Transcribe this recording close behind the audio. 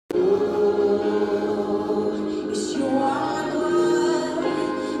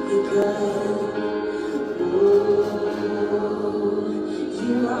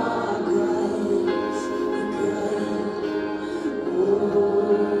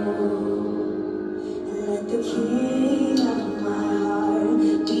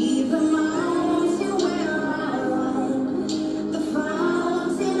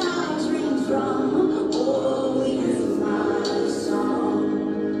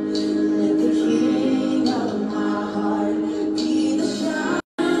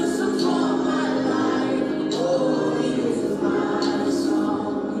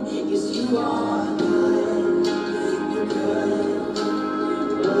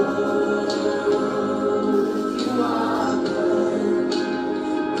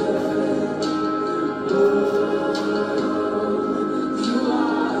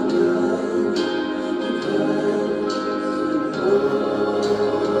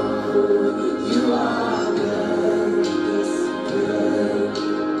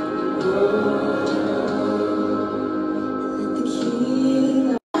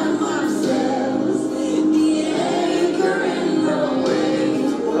the anchor in the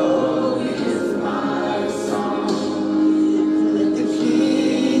waves.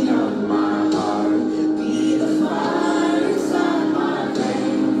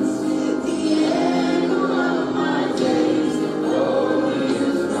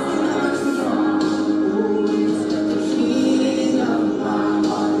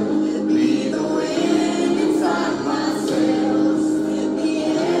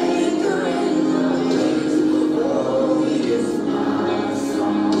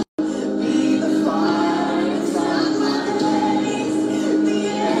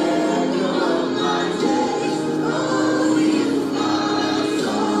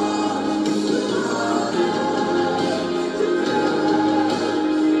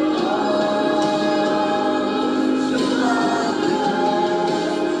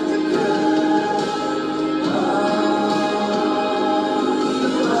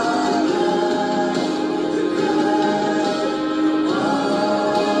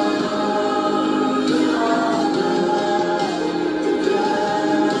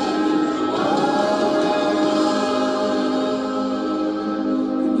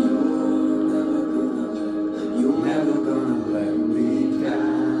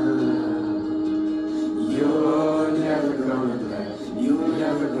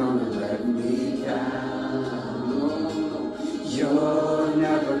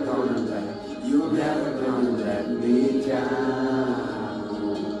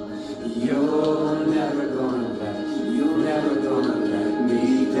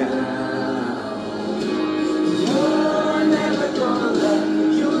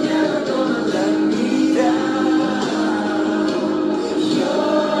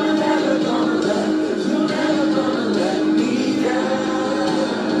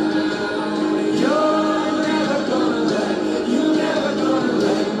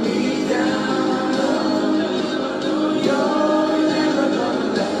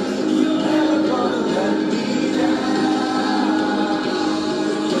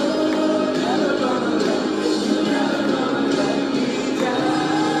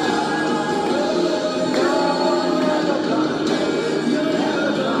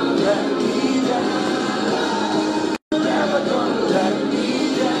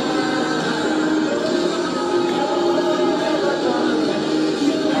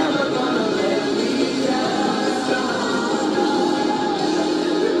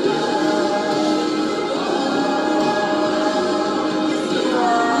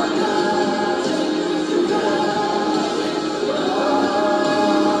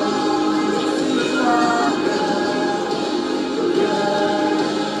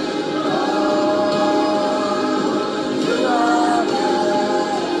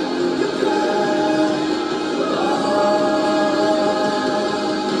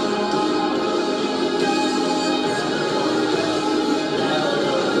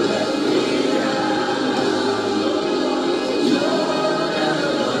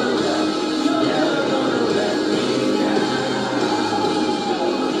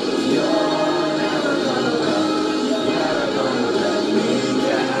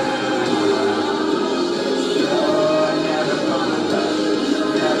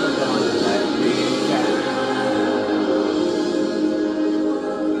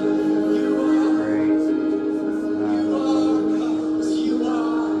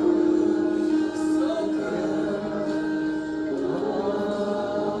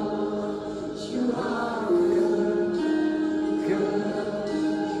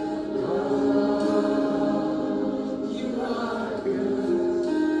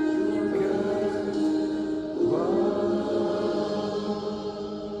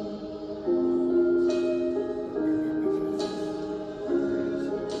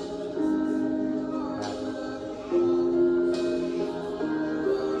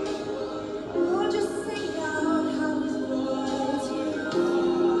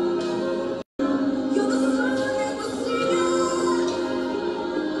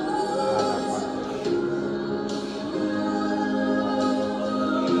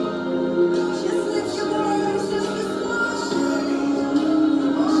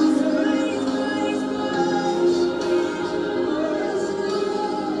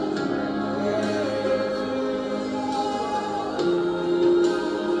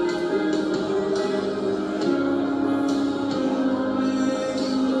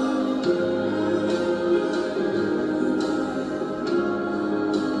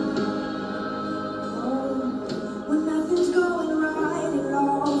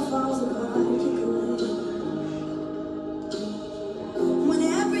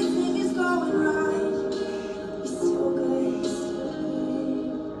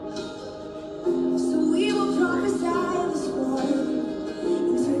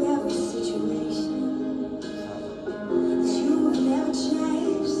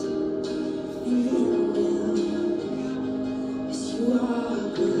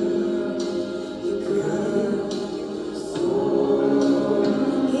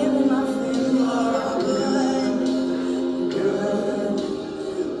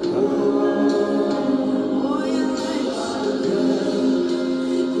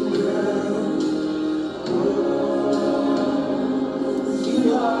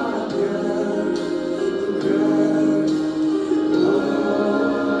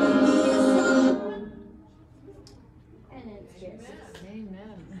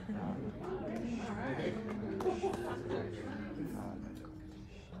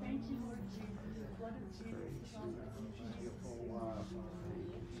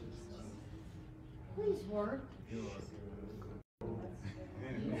 Please work.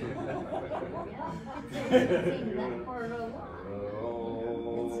 That part a lot.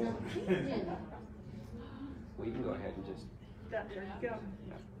 It's not changing. Well, you can go ahead and just... There you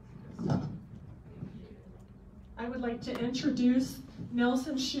go. I would like to introduce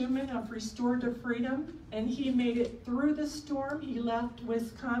Nelson Schuman of Restored to Freedom, and he made it through the storm. He left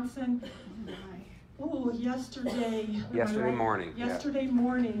Wisconsin yesterday. Yesterday morning. Yesterday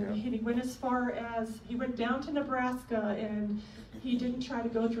morning. Yeah. He went as far as, he went down to Nebraska, and he didn't try to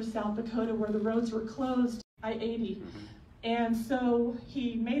go through South Dakota where the roads were closed, I-80. Mm-hmm. And so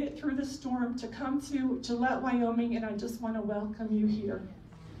he made it through the storm to come to Gillette, Wyoming, and I just want to welcome you here.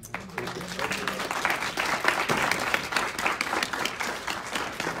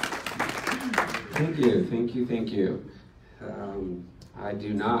 Thank you, thank you, thank you. I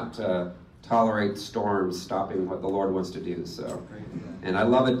do not tolerate storms stopping what the Lord wants to do, so. And I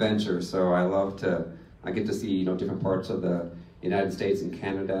love adventure, so I get to see, different parts of the United States and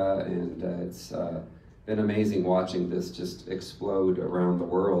Canada, and it's been amazing watching this just explode around the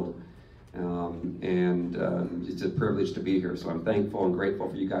world. It's a privilege to be here, so I'm thankful and grateful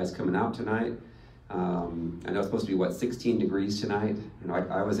for you guys coming out tonight. I know it's supposed to be, 16 degrees tonight?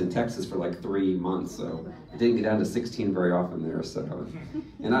 I was in Texas for like 3 months, so it didn't get down to 16 very often there. So,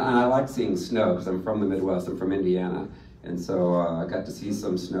 and I like seeing snow because I'm from the Midwest, I'm from Indiana, and so I got to see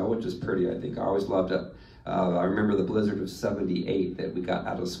some snow, which is pretty, I think. I always loved it. I remember the blizzard of '78 that we got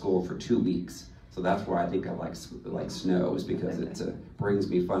out of school for 2 weeks. So that's why I think I like snow, is because it brings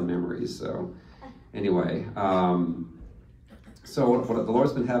me fun memories. So anyway, so what the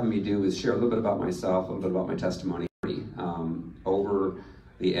Lord's been having me do is share a little bit about myself, a little bit about my testimony over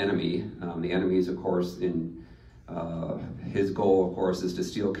the enemy. The enemy is, of course, his goal, of course, is to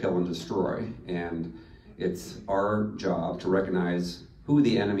steal, kill, and destroy. And it's our job to recognize who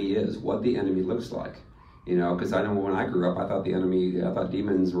the enemy is, what the enemy looks like. Because I know when I grew up, I thought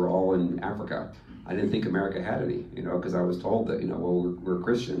demons were all in Africa. I didn't think America had any, because I was told that, well, we're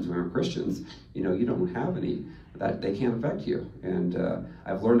Christians. When we're Christians, you don't have any. That they can't affect you. And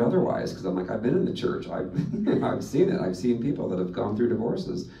I've learned otherwise, because I'm like, I've been in the church. I've seen it. I've seen people that have gone through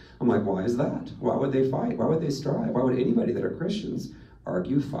divorces. I'm like, why is that? Why would they fight? Why would they strive? Why would anybody that are Christians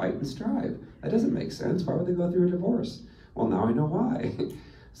argue, fight, and strive? That doesn't make sense. Why would they go through a divorce? Well, now I know why.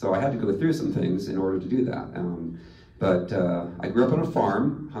 So I had to go through some things in order to do that. I grew up on a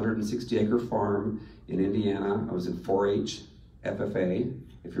farm, 160-acre farm in Indiana. I was in 4-H, FFA,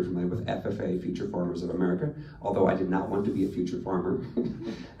 if you're familiar with FFA, Future Farmers of America, although I did not want to be a future farmer.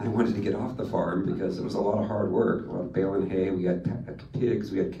 I wanted to get off the farm because it was a lot of hard work, a lot of baling hay. We had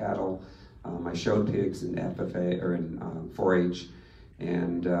pigs, we had cattle. I showed pigs in FFA, or in 4-H,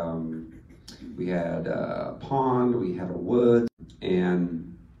 and we had a pond, we had a wood,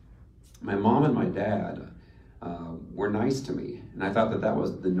 and my mom and my dad were nice to me, and I thought that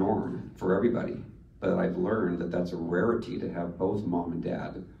was the norm for everybody. But I've learned that that's a rarity, to have both mom and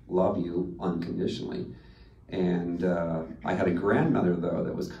dad love you unconditionally. And I had a grandmother, though,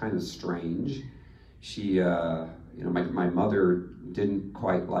 that was kind of strange. She, my mother didn't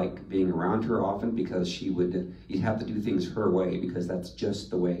quite like being around her often, because you'd have to do things her way, because that's just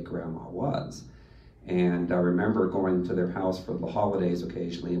the way grandma was. And I remember going to their house for the holidays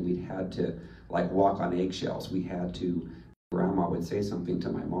occasionally, and we'd had to walk on eggshells. Grandma would say something to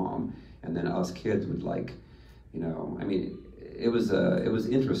my mom, and then us kids would it was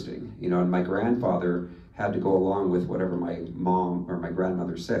interesting, and my grandfather had to go along with whatever my mom or my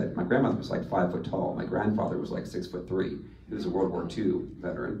grandmother said. My grandmother was 5 foot tall. My grandfather was 6'3". He was a World War II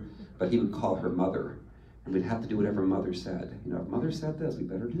veteran, but he would call her mother, and we'd have to do whatever mother said. If mother said this, we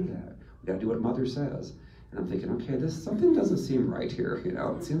better do that. We gotta do what mother says. And I'm thinking, okay, something doesn't seem right here.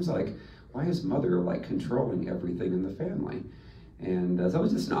 It seems like, why is mother controlling everything in the family? And that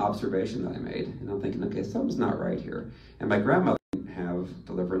was just an observation that I made. And I'm thinking, okay, something's not right here. And my grandmother didn't have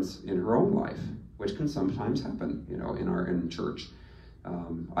deliverance in her own life, which can sometimes happen, in church.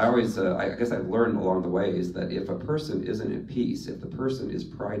 I guess I've learned along the way is that if a person isn't at peace, if the person is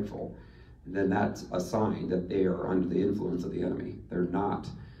prideful, then that's a sign that they are under the influence of the enemy. They're not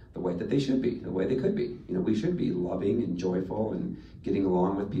the way that they should be, the way they could be. We should be loving and joyful and getting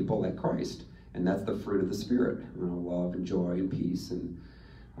along with people like Christ. And that's the fruit of the Spirit, love and joy and peace and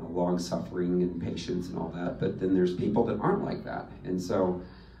long-suffering and patience and all that. But then there's people that aren't like that. And so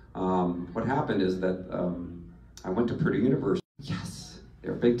what happened is that I went to Purdue University. Yes,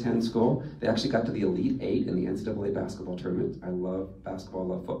 they're a Big Ten school. They actually got to the Elite Eight in the NCAA basketball tournament. I love basketball,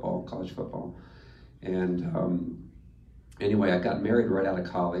 I love football, college football. And anyway, I got married right out of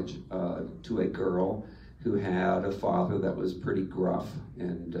college to a girl who had a father that was pretty gruff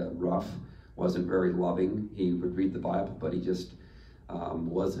and rough, wasn't very loving. He would read the Bible, but he just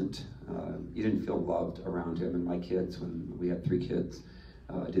wasn't, he didn't feel loved around him. And my kids, when we had 3 kids,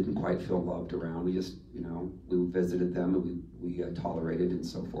 didn't quite feel loved around. We just, we visited them and we tolerated and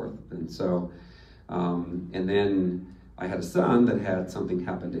so forth. And so, and then I had a son that had something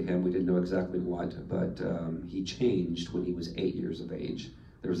happen to him. We didn't know exactly what, but he changed when he was 8 years of age.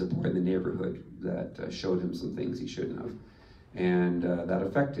 There was a boy in the neighborhood that showed him some things he shouldn't have. And that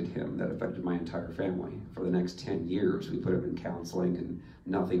affected him. That affected my entire family. For the next 10 years, we put him in counseling and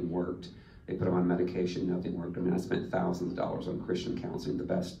nothing worked. They put him on medication, nothing worked. I mean, I spent thousands of dollars on Christian counseling, the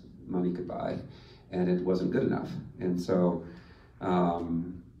best money could buy, and it wasn't good enough. And so,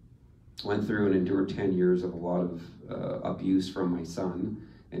 went through and endured 10 years of a lot of abuse from my son,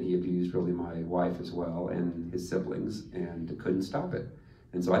 and he abused really my wife as well and his siblings, and couldn't stop it.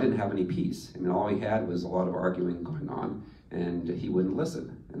 And so I didn't have any peace. I mean, all he had was a lot of arguing going on, and he wouldn't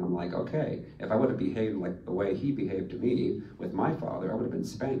listen. And I'm like, okay, if I would have behaved like the way he behaved to me with my father, I would have been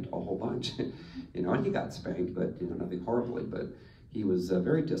spanked a whole bunch. And he got spanked, but nothing horribly, but he was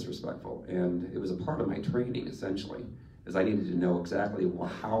very disrespectful. And it was a part of my training, essentially, is I needed to know exactly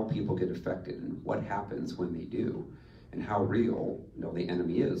how people get affected and what happens when they do, and how real the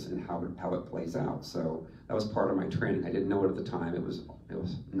enemy is and how it plays out. So that was part of my training. I didn't know it at the time. It was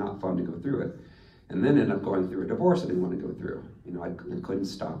not fun to go through it. And then ended up going through a divorce I didn't want to go through. I couldn't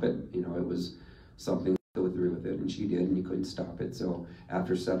stop it. It was something to go through with it, and she did, and you couldn't stop it. So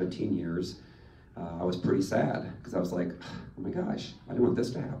after 17 years, I was pretty sad, because I was like, oh my gosh, I didn't want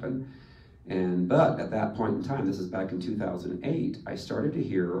this to happen. But at that point in time, this is back in 2008, I started to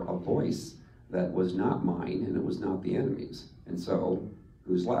hear a voice that was not mine, and it was not the enemy's. And so,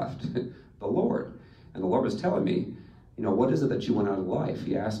 who's left? The Lord. And the Lord was telling me, what is it that you want out of life?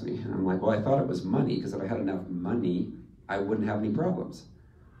 He asked me. And I'm like, well, I thought it was money, because if I had enough money, I wouldn't have any problems.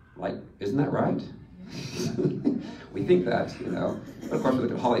 Like, isn't that right? We think that, But of course, we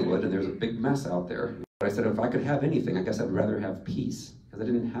look at Hollywood, and there's a big mess out there. But I said, if I could have anything, I guess I'd rather have peace, because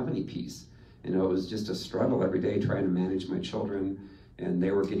I didn't have any peace. It was just a struggle every day trying to manage my children, and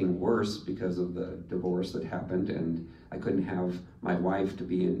they were getting worse because of the divorce that happened, and I couldn't have my wife to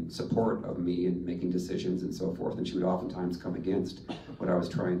be in support of me in making decisions and so forth, and she would oftentimes come against what I was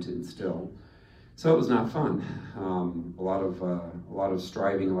trying to instill. So it was not fun. A lot of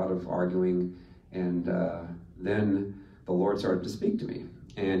striving, a lot of arguing, and then the Lord started to speak to me,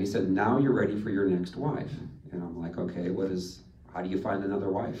 and he said, now you're ready for your next wife. And I'm like, okay, how do you find another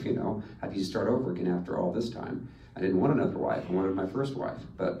wife, How do you start over again after all this time? I didn't want another wife. I wanted my first wife,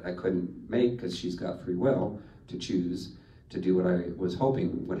 but I couldn't make, because she's got free will to choose to do what I was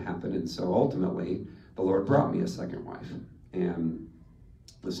hoping would happen. And so ultimately, the Lord brought me a second wife. And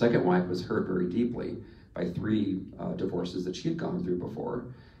the second wife was hurt very deeply by 3 divorces that she had gone through before.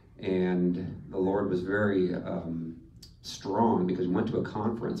 And the Lord was very strong, because we went to a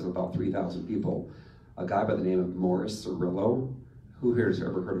conference of about 3,000 people. A guy by the name of Morris Cirillo. Who here has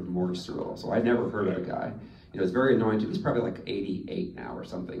ever heard of Morris Cirillo? So I'd never heard of the guy. It's very anointed. He's probably like 88 now or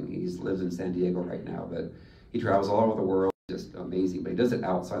something. He lives in San Diego right now, but he travels all over the world. Just amazing. But he does it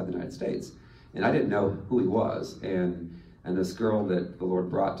outside the United States. And I didn't know who he was. And this girl that the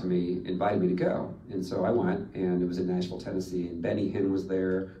Lord brought to me invited me to go. And so I went, and it was in Nashville, Tennessee. And Benny Hinn was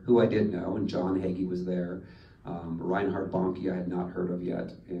there, who I did know, and John Hagee was there. Reinhard Bonnke I had not heard of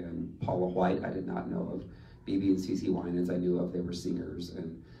yet, and Paula White I did not know of. BB and CC Winans I knew of, they were singers.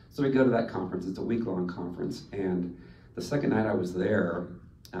 And so we go to that conference. It's a week-long conference, and the second night I was there,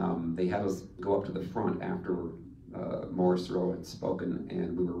 they had us go up to the front after Morris Cirillo had spoken,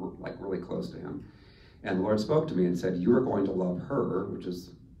 and we were like really close to him. And the Lord spoke to me and said, you are going to love her, which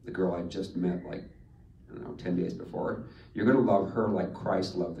is the girl I just met like, 10 days before. You're going to love her like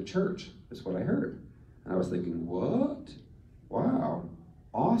Christ loved the church, is what I heard. And I was thinking, what? Wow,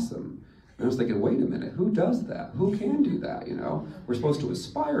 awesome. And I was thinking, wait a minute, who does that? Who can do that, We're supposed to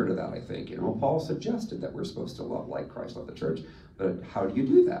aspire to that, I think. Paul suggested that we're supposed to love like Christ loved the church, but how do you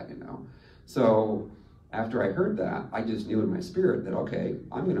do that, So after I heard that, I just knew in my spirit that, okay,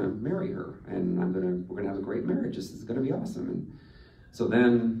 I'm going to marry her, and we're going to have a great marriage. This is going to be awesome. And so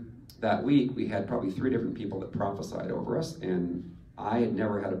then that week, we had probably 3 different people that prophesied over us, and I had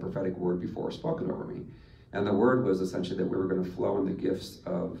never had a prophetic word before spoken over me. And the word was essentially that we were going to flow in the gifts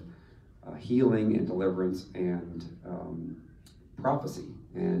of healing and deliverance and prophecy.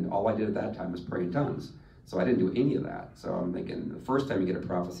 And all I did at that time was pray in tongues. So I didn't do any of that. So I'm thinking, the first time you get a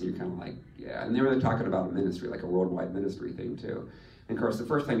prophecy, you're kind of like, yeah. And they were talking about a ministry, like a worldwide ministry thing too. And of course, the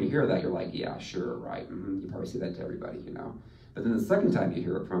first time you hear that, you're like, yeah, sure, right. You probably say that to everybody, you know. But then the second time you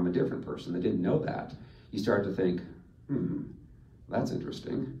hear it from a different person that didn't know that, you start to think, that's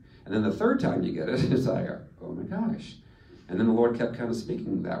interesting. And then the third time you get it, it's like, oh my gosh. And then the Lord kept kind of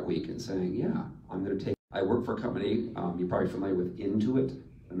speaking that week and saying, yeah, I'm going to take, I work for a company, you're probably familiar with Intuit,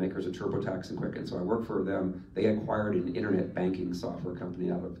 the makers of TurboTax and Quicken. So I work for them. They acquired an internet banking software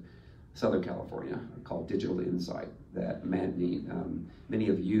company out of Southern California called Digital Insight that many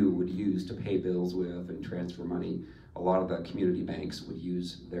of you would use to pay bills with and transfer money. A lot of the community banks would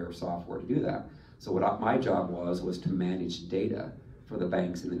use their software to do that. So what my job was to manage data for the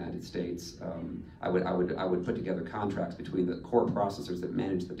banks in the United States. I would put together contracts between the core processors that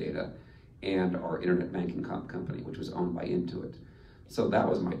manage the data and our internet banking company, which was owned by Intuit. So that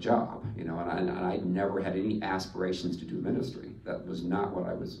was my job, you know, and I never had any aspirations to do ministry. That was not what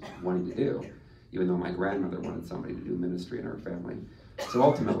I was wanting to do, even though my grandmother wanted somebody to do ministry in our family. So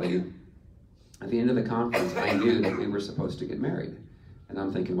ultimately, at the end of the conference, I knew that we were supposed to get married. And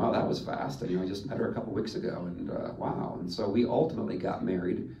I'm thinking, wow, that was fast. I just met her a couple weeks ago, and wow. And so we ultimately got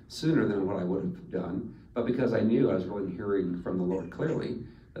married sooner than what I would have done, but because I knew I was really hearing from the Lord clearly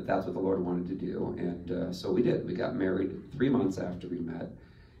that that's what the Lord wanted to do. And so we did. We got married 3 months after we met.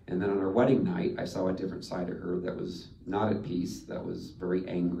 And then on our wedding night, I saw a different side of her that was not at peace, that was very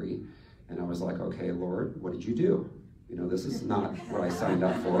angry. And I was like, okay, Lord, what did you do? You know, this is not what I signed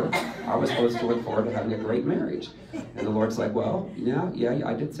up for. I was supposed to look forward to having a great marriage. And the Lord's like, well, yeah,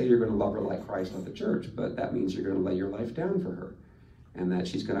 I did say you're going to love her like Christ loved the church, but that means you're going to lay your life down for her. And that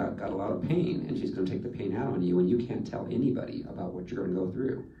she's got a lot of pain, and she's going to take the pain out on you, and you can't tell anybody about what you're going to go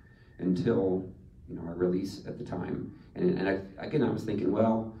through until, you know, our release at the time. And again, I was thinking,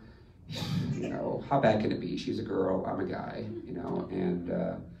 well, you know, how bad can it be? She's a girl, I'm a guy, you know, and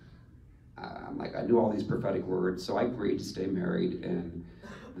I'm like, I knew all these prophetic words, so I agreed to stay married. And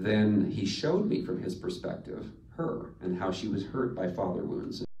then he showed me from his perspective, her, and how she was hurt by father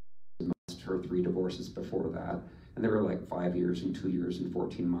wounds. Her 3 divorces before that. And they were like 5 years and 2 years and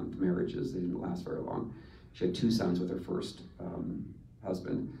 14-month marriages. They didn't last very long. She had 2 sons with her first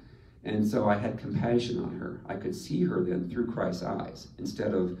husband. And so I had compassion on her. I could see her then through Christ's eyes.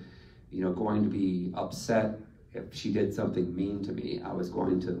 Instead of, you know, going to be upset if she did something mean to me, I was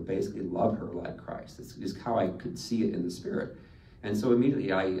going to basically love her like Christ. It's just how I could see it in the spirit. And so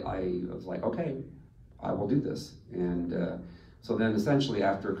immediately I was like, okay, I will do this. And so then essentially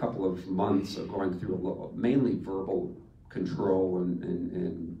after a couple of months of going through mainly verbal control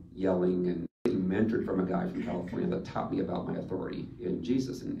and yelling and getting mentored from a guy from California that taught me about my authority in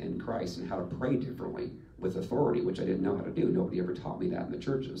Jesus and Christ and how to pray differently with authority, which I didn't know how to do. Nobody ever taught me that in the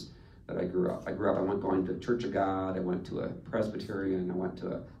churches that I grew up. I went going to Church of God, I went to a Presbyterian, I went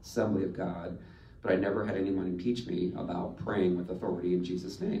to Assembly of God, but I never had anyone teach me about praying with authority in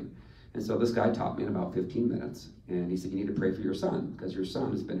Jesus' name. And so this guy taught me in about 15 minutes, and he said, you need to pray for your son, because your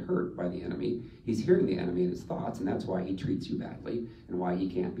son has been hurt by the enemy. He's hearing the enemy in his thoughts, and that's why he treats you badly, and why he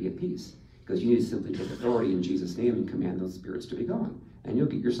can't be at peace. Because you need to simply take authority in Jesus' name and command those spirits to be gone, and you'll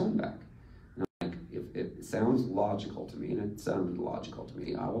get your son back. And I'm like, if it sounds logical to me, and it sounded logical to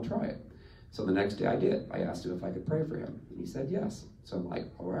me, I will try it. So the next day I did. I asked him if I could pray for him, and he said yes. So I'm like,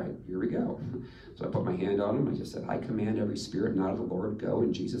 all right, here we go. So I put my hand on him. I just said, I command every spirit not of the Lord, go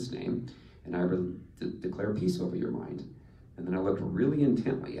in Jesus' name, and I declare peace over your mind. And then I looked really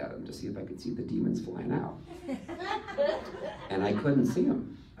intently at him to see if I could see the demons flying out. And I couldn't see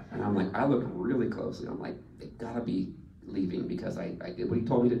them. And I'm like, I looked really closely. I'm like, they gotta be leaving because I did what he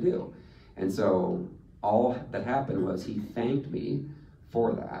told me to do. And so all that happened was he thanked me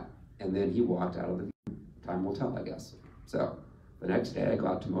for that. And then he walked out of the view. Time will tell, I guess. So the next day I go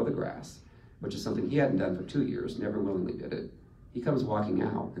out to mow the grass, which is something he hadn't done for 2 years, never willingly did it. He comes walking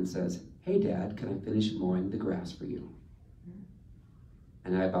out and says, hey Dad, can I finish mowing the grass for you?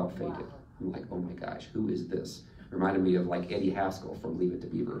 And I about fainted. I'm like, oh my gosh, who is this? Reminded me of like Eddie Haskell from Leave It to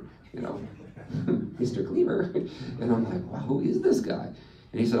Beaver, you know, Mr. Cleaver. And I'm like, wow, who is this guy?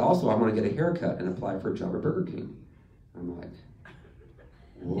 And he said, also, I want to get a haircut and apply for a job at Burger King. I'm like,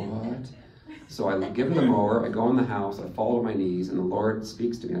 what? So I give her the mower, I go in the house, I fall to my knees, and the Lord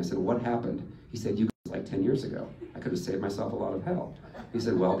speaks to me. I said, what happened? He said, you like 10 years ago. I could have saved myself a lot of hell. He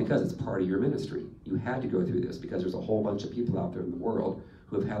said, well, because it's part of your ministry. You had to go through this because there's a whole bunch of people out there in the world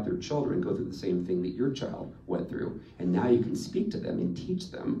who have had their children go through the same thing that your child went through. And now you can speak to them and teach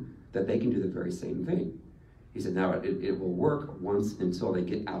them that they can do the very same thing. He said, now it will work once until they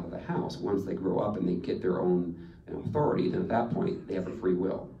get out of the house. Once they grow up and they get their own authority, then at that point, they have a free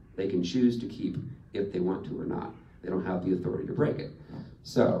will. They can choose to keep if they want to or not. They don't have the authority to break it.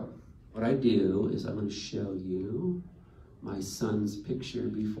 So what I do is I'm going to show you my son's picture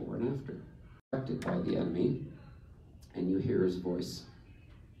before and after. Affected by the enemy, and you hear his voice.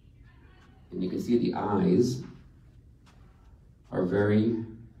 And you can see the eyes are very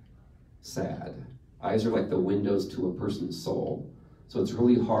sad. Eyes are like the windows to a person's soul. So it's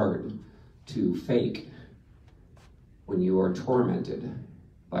really hard to fake when you are tormented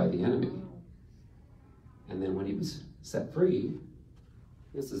by the enemy. And then when he was set free,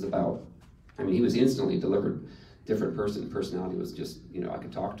 this is about, I mean, he was instantly delivered. Different personality was just, I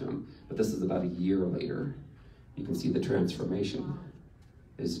could talk to him. But this is about a year later. You can see the transformation.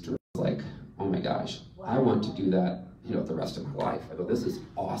 Is like, oh my gosh, I want to do that, the rest of my life. I go, this is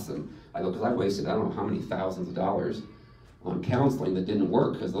awesome. I go, because I wasted, I don't know how many thousands of dollars on counseling that didn't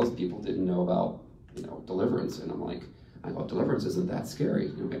work because those people didn't know about, deliverance. And I'm like, I go, deliverance isn't that scary.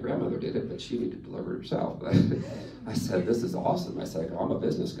 My grandmother did it, but she needed to deliver herself. I said, this is awesome. I said, I'm a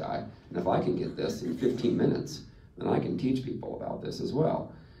business guy, and if I can get this in 15 minutes, then I can teach people about this as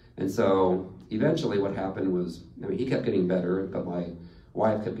well. And so eventually what happened was, he kept getting better, but my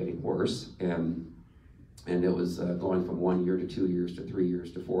wife kept getting worse, and it was going from 1 year to 2 years to 3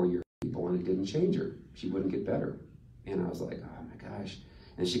 years to 4 years, people, and it didn't change her. She wouldn't get better. And I was like, oh my gosh.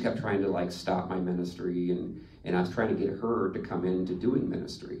 And she kept trying to stop my ministry, and I was trying to get her to come into doing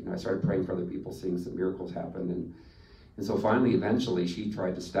ministry. And I started praying for other people, seeing some miracles happen. And so finally, eventually, she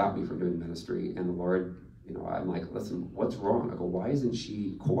tried to stop me from doing ministry. And the Lord, I'm like, listen, what's wrong? I go, why isn't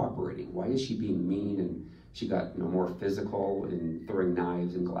she cooperating? Why is she being mean? And she got more physical and throwing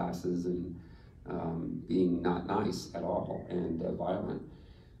knives and glasses and being not nice at all and violent.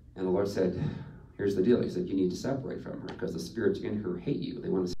 And the Lord said, here's the deal. He said, you need to separate from her because the spirits in her hate you. They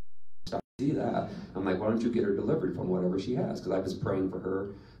want to stop. See that? I'm like, why don't you get her delivered from whatever she has? Because I was praying for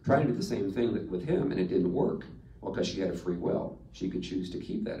her, trying to do the same thing with him, and it didn't work. Well, because she had a free will. She could choose to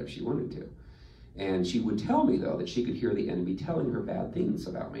keep that if she wanted to. And she would tell me, though, that she could hear the enemy telling her bad things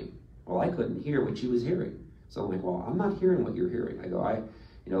about me. Well, I couldn't hear what she was hearing. So I'm like, well, I'm not hearing what you're hearing. I go,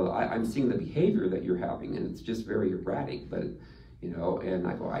 I'm seeing the behavior that you're having, and it's just very erratic. But, and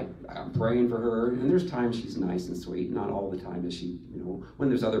I go, I'm praying for her. And there's times she's nice and sweet. Not all the time is she, when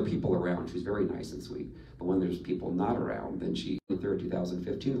there's other people around, she's very nice and sweet. But when there's people not around, then she, in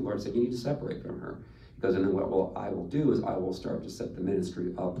 2015, the Lord said, you need to separate from her. Because then what I will do is I will start to set the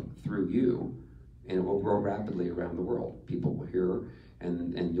ministry up through you, and it will grow rapidly around the world. People will hear,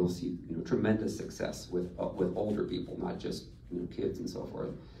 and you'll see tremendous success with older people, not just kids and so forth.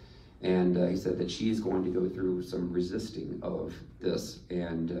 And he said that she's going to go through some resisting of this,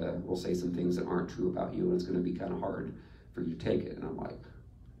 and will say some things that aren't true about you, and it's going to be kind of hard for you to take it. And I'm like,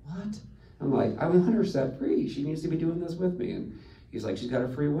 what? I'm like, I want her set free. She needs to be doing this with me. And he's like, she's got a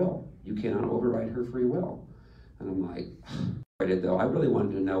free will. You cannot override her free will. And I'm like, I did though. I really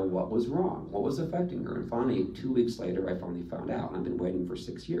wanted to know what was wrong, what was affecting her. And finally, 2 weeks later, I finally found out. And I've been waiting for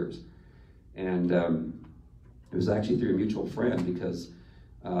 6 years. And it was actually through a mutual friend because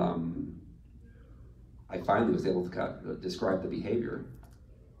I finally was able to describe the behavior.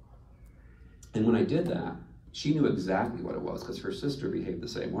 And when I did that, she knew exactly what it was because her sister behaved the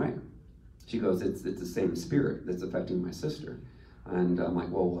same way. She goes, it's the same spirit that's affecting my sister. And I'm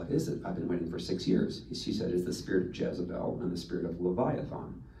like, well, what is it? I've been waiting for 6 years. She said, it's the spirit of Jezebel and the spirit of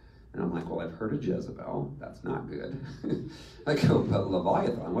Leviathan. And I'm like, well, I've heard of Jezebel. That's not good. I go, but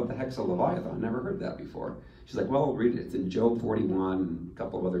Leviathan, what the heck's a Leviathan? Never heard that before. She's like, well, read it. It's in Job 41, and a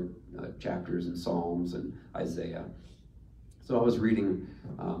couple of other chapters in Psalms and Isaiah. So I was reading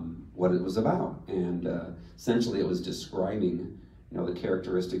what it was about. And essentially it was describing, the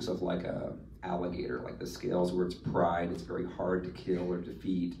characteristics of like a alligator, like the scales where it's pride, it's very hard to kill or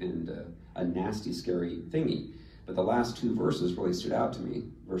defeat, and a nasty, scary thingy. But the last two verses really stood out to me,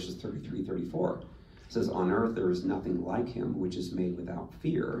 verses 33, 34. It says, on earth there is nothing like him, which is made without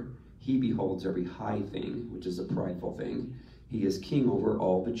fear. He beholds every high thing, which is a prideful thing. He is king over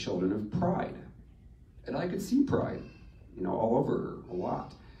all the children of pride. And I could see pride, all over her, a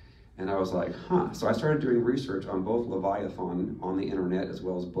lot. And I was like, huh. So I started doing research on both Leviathan on the internet, as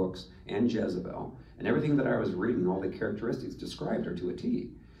well as books, and Jezebel. And everything that I was reading, all the characteristics described her to a T.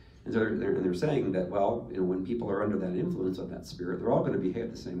 And so they're saying that, well, when people are under that influence of that spirit, they're all going to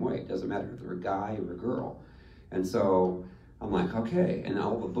behave the same way. It doesn't matter if they're a guy or a girl. And so I'm like, okay. And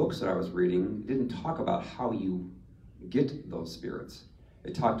all the books that I was reading didn't talk about how you get those spirits.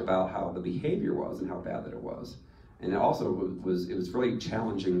 It talked about how the behavior was and how bad that it was. And it also was really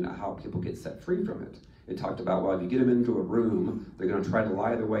challenging how people get set free from it. It talked about, well, if you get them into a room, they're going to try to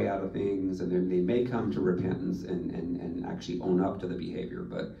lie their way out of things, and then they may come to repentance and actually own up to the behavior.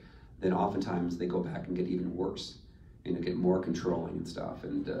 But then oftentimes they go back and get even worse, get more controlling and stuff.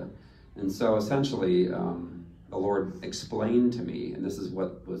 And so essentially, the Lord explained to me, and this is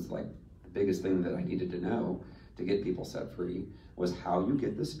what was like the biggest thing that I needed to know to get people set free, was how you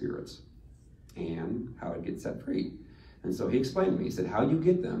get the spirits and how to get set free. And so he explained to me, he said, how you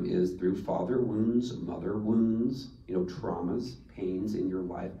get them is through father wounds, mother wounds, traumas, pains in your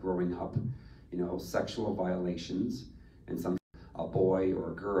life growing up, sexual violations. And some a boy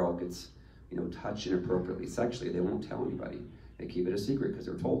or a girl gets, touched inappropriately sexually, they won't tell anybody. They keep it a secret because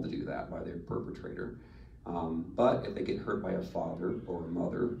they're told to do that by their perpetrator. But if they get hurt by a father or a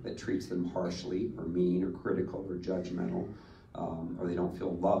mother that treats them harshly or mean or critical or judgmental, or they don't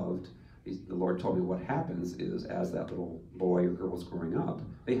feel loved, the Lord told me what happens is as that little boy or girl is growing up,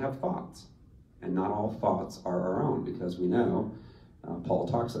 they have thoughts. And not all thoughts are our own, because we know, Paul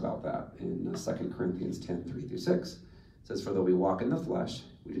talks about that in 2 Corinthians 10, 3-6. It says, for though we walk in the flesh,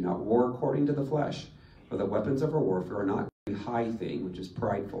 we do not war according to the flesh. For the weapons of our warfare are not a high thing, which is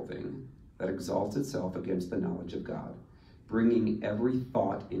prideful thing, that exalts itself against the knowledge of God, bringing every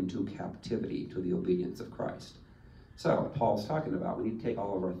thought into captivity to the obedience of Christ. So Paul's talking about we need to take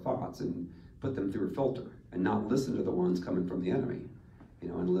all of our thoughts and put them through a filter and not listen to the ones coming from the enemy,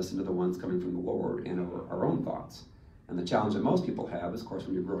 and listen to the ones coming from the Lord and our own thoughts. And the challenge that most people have is, of course,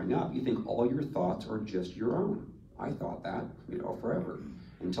 when you're growing up, you think all your thoughts are just your own. I thought that, forever,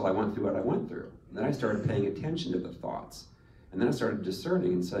 until I went through what I went through. And then I started paying attention to the thoughts. And then I started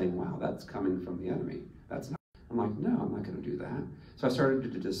discerning and saying, wow, that's coming from the enemy. That's not. I'm like, no, I'm not going to do that. So I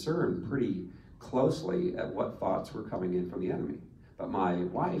started to discern pretty closely at what thoughts were coming in from the enemy. But my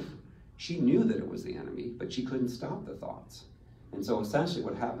wife, she knew that it was the enemy, but she couldn't stop the thoughts. And so essentially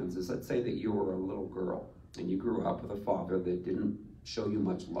what happens is, let's say that you were a little girl and you grew up with a father that didn't show you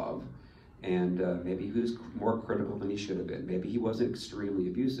much love, and maybe he was more critical than he should have been. Maybe he wasn't extremely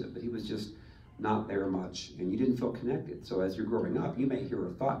abusive, but he was just not there much, and you didn't feel connected. So as you're growing up, you may hear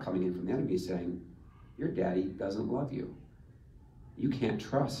a thought coming in from the enemy saying, your daddy doesn't love you. You can't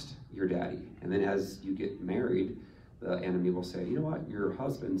trust your daddy. And then as you get married, the enemy will say, you know what, your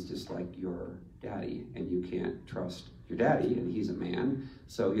husband's just like your daddy, and you can't trust your daddy, and he's a man,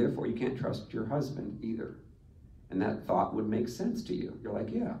 so therefore you can't trust your husband either. And that thought would make sense to you. You're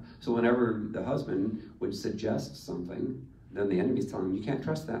like, yeah. So whenever the husband would suggest something, then the enemy's telling him, you can't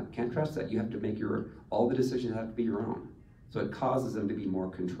trust that, can't trust that. You have to make all the decisions have to be your own. So it causes them to be more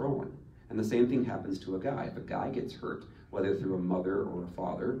controlling. And the same thing happens to a guy. If a guy gets hurt, whether through a mother or a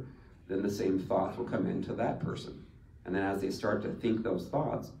father, then the same thoughts will come into that person. And then as they start to think those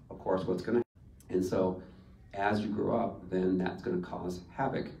thoughts, of course, what's going to happen? And so as you grow up, then that's going to cause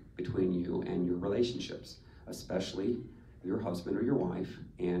havoc between you and your relationships, especially your husband or your wife.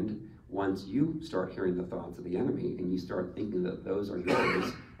 And once you start hearing the thoughts of the enemy and you start thinking that those are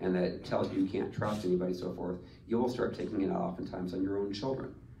yours and that it tells you you can't trust anybody, so forth, you will start taking it oftentimes on your own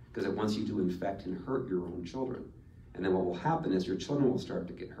children, because it wants you to infect and hurt your own children. And then what will happen is your children will start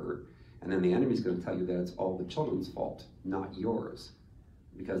to get hurt, and then the enemy's going to tell you that it's all the children's fault, not yours,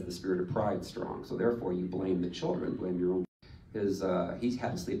 because the spirit of pride is strong. So therefore you blame the children, blame your own. He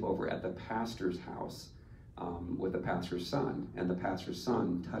had to sleep over at the pastor's house with the pastor's son, and the pastor's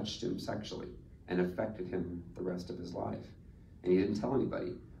son touched him sexually and affected him the rest of his life. And he didn't tell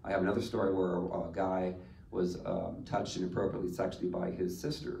anybody. I have another story where a guy was touched inappropriately sexually by his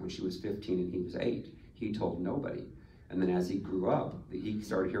sister when she was 15 and he was 8. He told nobody. And then as he grew up, he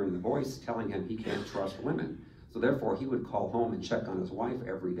started hearing the voice telling him he can't trust women. So therefore he would call home and check on his wife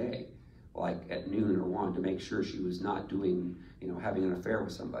every day, like at noon or 1, to make sure she was not doing, having an affair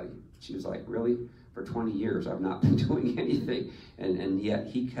with somebody. She was like, really? For 20 years I've not been doing anything. And yet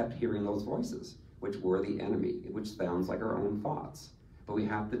he kept hearing those voices, which were the enemy, which sounds like our own thoughts. But we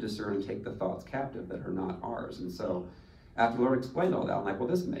have to discern and take the thoughts captive that are not ours. And so after the Lord explained all that, I'm like, well,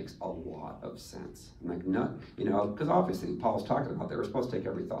 this makes a lot of sense. I'm like, no, because obviously Paul's talking about they were supposed to take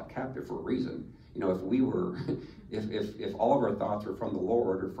every thought captive for a reason. If we were, if all of our thoughts were from the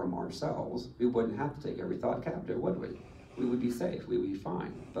Lord or from ourselves, we wouldn't have to take every thought captive, would we? We would be safe, we would be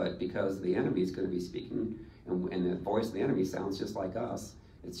fine. But because the enemy is going to be speaking, and the voice of the enemy sounds just like us,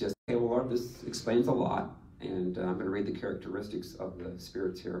 it's just, okay, well, Lord, this explains a lot, and I'm going to read the characteristics of the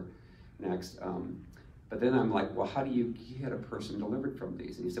spirits here next. But then I'm like, well, how do you get a person delivered from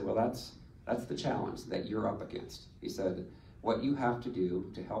these? And he said, well, that's the challenge that you're up against. He said, what you have to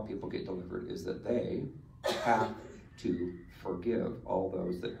do to help people get delivered is that they have to forgive all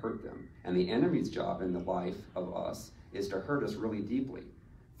those that hurt them. And the enemy's job in the life of us is to hurt us really deeply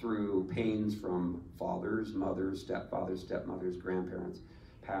through pains from fathers, mothers, stepfathers, stepmothers, grandparents,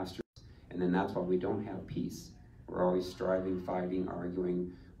 pastors. And then that's why we don't have peace. We're always striving, fighting,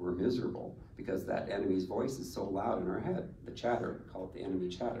 arguing. We're miserable because that enemy's voice is so loud in our head, the chatter, call it the enemy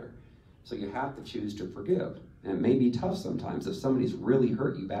chatter. So you have to choose to forgive. And it may be tough sometimes if somebody's really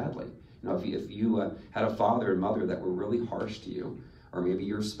hurt you badly. You know, if you had a father and mother that were really harsh to you, or maybe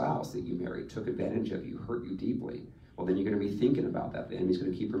your spouse that you married took advantage of you, hurt you deeply, well, then you're going to be thinking about that. The enemy's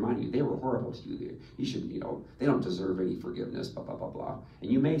going to keep reminding you, they were horrible to you. You shouldn't, you know, they don't deserve any forgiveness, blah, blah, blah, blah.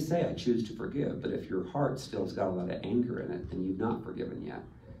 And you may say, I choose to forgive, but if your heart still's got a lot of anger in it, then you've not forgiven yet.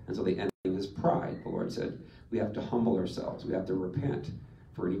 And so the enemy is pride. The Lord said, we have to humble ourselves. We have to repent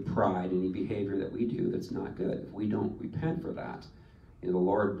for any pride, any behavior that we do that's not good. If we don't repent for that, you know, the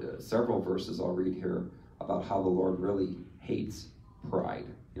Lord, several verses I'll read here about how the Lord really hates pride.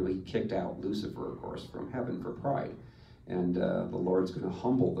 You know, he kicked out Lucifer, of course, from heaven for pride. And the Lord's going to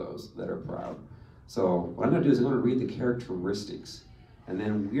humble those that are proud. So what I'm going to do is I'm going to read the characteristics, and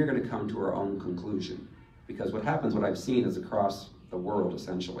then we're going to come to our own conclusion. Because what happens, what I've seen is across the world,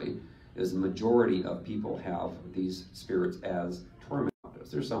 essentially, is the majority of people have these spirits as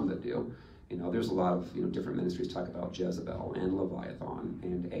tormentors. There's some that do. You know, there's a lot of, you know, different ministries talk about Jezebel and Leviathan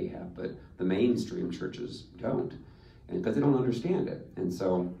and Ahab, but the mainstream churches don't, and because they don't understand it. And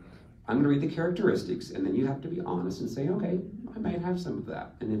so I'm going to read the characteristics, and then you have to be honest and say, okay, I might have some of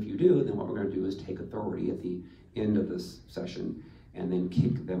that. And if you do, then what we're going to do is take authority at the end of this session and then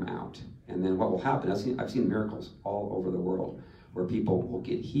kick them out. And then what will happen, I've seen miracles all over the world where people will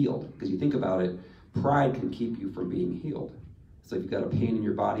get healed. Because you think about it, pride can keep you from being healed. So if you've got a pain in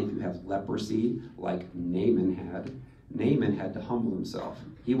your body, if you have leprosy, like Naaman had to humble himself.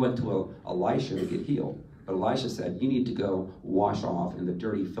 He went to Elisha to get healed. But Elisha said, you need to go wash off in the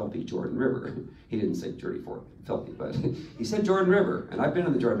dirty, filthy Jordan River. He didn't say dirty, filthy, but he said Jordan River. And I've been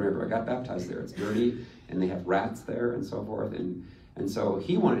in the Jordan River. I got baptized there. It's dirty, and they have rats there and so forth. And so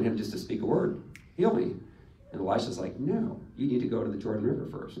he wanted him just to speak a word, heal me. And Elisha's like, no, you need to go to the Jordan River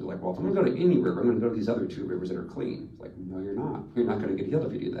first. And they're like, well, if I'm going to go to any river, I'm going to go to these other two rivers that are clean. It's like, no, you're not. You're not going to get healed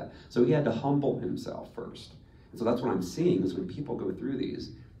if you do that. So he had to humble himself first. And so that's what I'm seeing is when people go through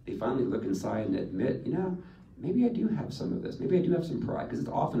these, they finally look inside and admit, you know, maybe I do have some of this. Maybe I do have some pride, because it's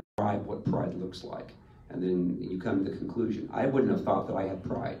often pride what pride looks like. And then you come to the conclusion. I wouldn't have thought that I had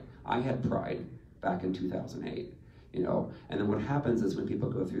pride. I had pride back in 2008, you know. And then what happens is when people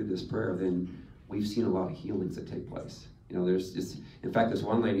go through this prayer, then we've seen a lot of healings that take place. You know, there's just, in fact, this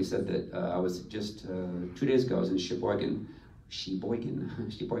one lady said that I was just 2 days ago, I was in Sheboygan,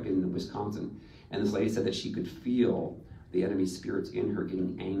 Wisconsin. And this lady said that she could feel the enemy spirits in her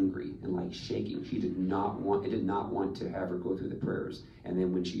getting angry and like shaking. It did not want to have her go through the prayers. And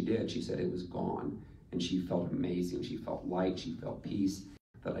then when she did, she said it was gone. And she felt amazing. She felt light. She felt peace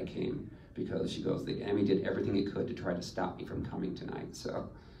that I came. Because she goes, the enemy did everything it could to try to stop me from coming tonight. So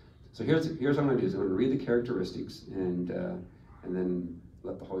here's what I'm going to do. Is I'm going to read the characteristics and then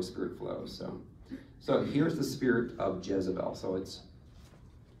let the Holy Spirit flow. So here's the spirit of Jezebel. So its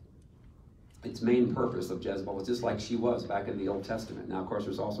main purpose of Jezebel was just like she was back in the Old Testament. Now, of course,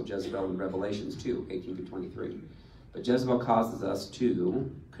 there's also Jezebel in Revelations 2, 18 to 23. But Jezebel causes us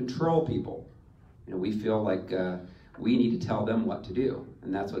to control people. You know, we feel like we need to tell them what to do.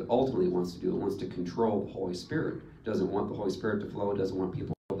 And that's what ultimately it wants to do. It wants to control the Holy Spirit. It doesn't want the Holy Spirit to flow. It doesn't want people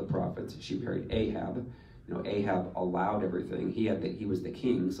to follow the prophets. She married Ahab. You know, Ahab allowed everything. He was the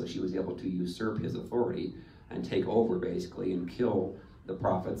king, so she was able to usurp his authority and take over, basically, and kill the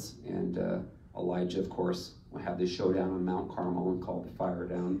prophets. And Elijah, of course, had this showdown on Mount Carmel and called the fire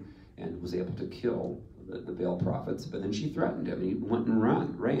down and was able to kill the Baal prophets. But then she threatened him, and he went and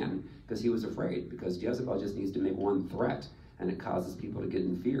ran because he was afraid, because Jezebel just needs to make one threat, and it causes people to get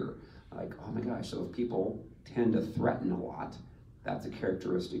in fear. Like, oh my gosh, so if people tend to threaten a lot, that's a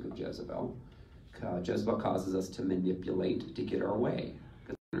characteristic of Jezebel. Jezebel causes us to manipulate to get our way,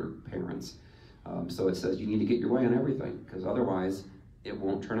 because we're parents. So it says you need to get your way on everything, because otherwise it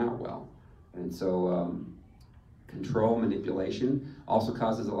won't turn out well. And so control, manipulation also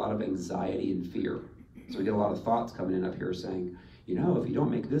causes a lot of anxiety and fear. So we get a lot of thoughts coming in up here saying, you know, if you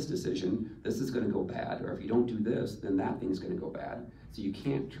don't make this decision, this is going to go bad. Or if you don't do this, then that thing's going to go bad. So you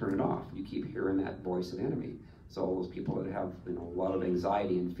can't turn it off. You keep hearing that voice of the enemy. So all those people that have, you know, a lot of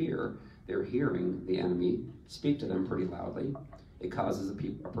anxiety and fear, they're hearing the enemy speak to them pretty loudly. It causes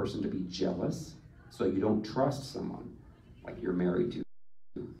a person to be jealous. So you don't trust someone like you're married to.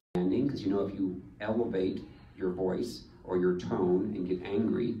 Because you know, if you elevate your voice or your tone and get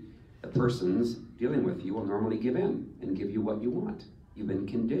angry, the person's dealing with you will normally give in and give you what you want. You've been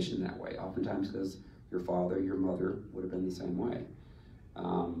conditioned that way, oftentimes because your father, your mother would have been the same way.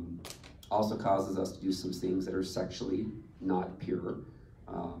 Also causes us to do some things that are sexually not pure.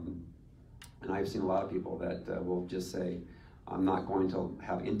 And I've seen a lot of people that will just say, I'm not going to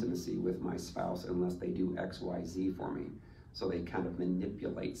have intimacy with my spouse unless they do X, Y, Z for me. So they kind of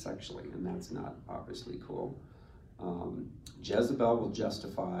manipulate sexually, and that's not obviously cool. Jezebel will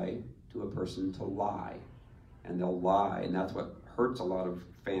justify to a person to lie, and they'll lie, and that's what hurts a lot of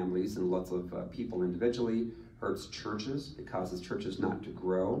families and lots of people individually, hurts churches. It causes churches not to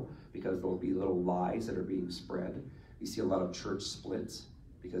grow because there'll be little lies that are being spread. You see a lot of church splits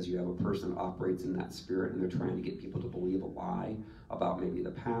because you have a person that operates in that spirit and they're trying to get people to believe a lie about maybe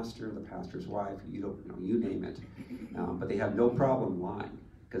the pastor's wife, you don't know, you name it. But they have no problem lying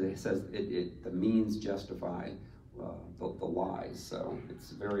because it says the means justify the lies. So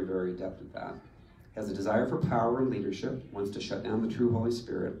it's very, very adept at that. Has a desire for power and leadership, wants to shut down the true Holy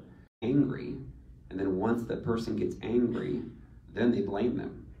Spirit, angry, and then once the person gets angry, then they blame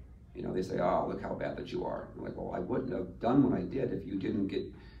them. You know, they say, oh, look how bad that you are. I'm like, well, I wouldn't have done what I did if you didn't get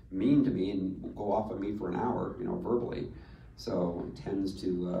mean to me and go off of me for an hour, you know, verbally. So it tends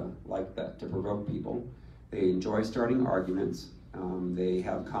to like that, to provoke people. They enjoy starting arguments. They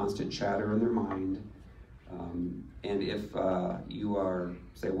have constant chatter in their mind. And if you are,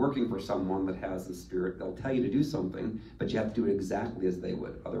 say, working for someone that has the spirit, they'll tell you to do something, but you have to do it exactly as they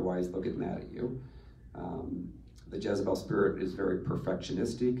would. Otherwise, they'll get mad at you. The Jezebel spirit is very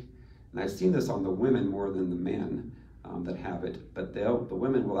perfectionistic. And I've seen this on the women more than the men that have it. But the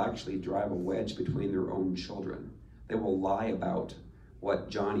women will actually drive a wedge between their own children. They will lie about what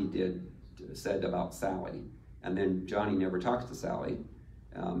Johnny said about Sally. And then Johnny never talks to Sally.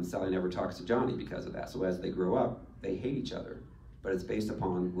 Sally never talks to Johnny because of that. So as they grow up, they hate each other. But it's based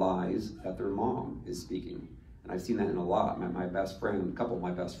upon lies that their mom is speaking. And I've seen that in a lot. My best friend, a couple of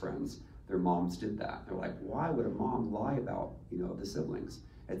my best friends, their moms did that. They're like, why would a mom lie about, you know, the siblings?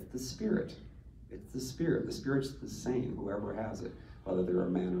 It's the spirit. It's the spirit. The spirit's the same, whoever has it, whether they're a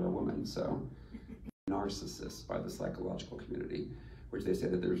man or a woman. So, narcissists by the psychological community, which they say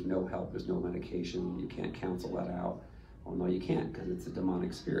that there's no help, there's no medication, you can't cancel that out. Well, no, you can't, because it's a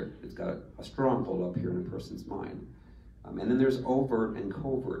demonic spirit. It's got a stronghold up here in a person's mind. And then there's overt and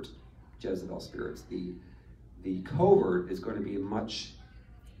covert Jezebel spirits. The covert is going to be much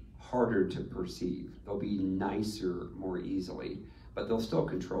harder to perceive. They'll be nicer more easily, but they'll still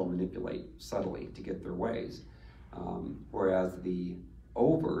control, manipulate subtly to get their ways. Whereas the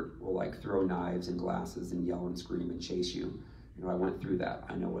overt will like throw knives and glasses and yell and scream and chase you. You know, I went through that.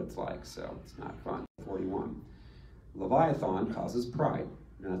 I know what it's like, so it's not fun. 41. Leviathan causes pride.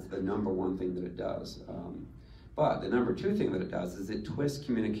 And that's the #1 thing that it does. But the #2 thing that it does is it twists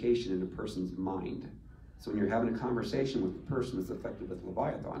communication in a person's mind. So when you're having a conversation with the person that's affected with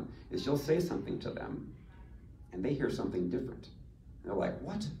Leviathan, is you'll say something to them, and they hear something different. And they're like,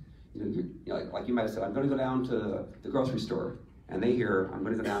 what? You know, like you might have said, I'm going to go down to the grocery store, and they hear, I'm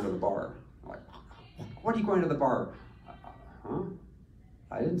going to go down to the bar. I'm like, what are you going to the bar? Huh?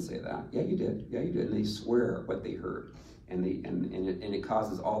 I didn't say that. Yeah, you did. Yeah, you did. And they swear what they heard. And it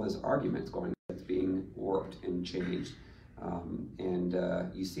causes all this arguments going, it's being warped and changed.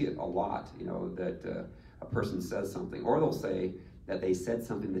 You see it a lot, you know, that a person says something, or they'll say that they said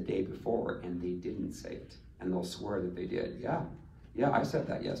something the day before and they didn't say it. And they'll swear that they did. Yeah, I said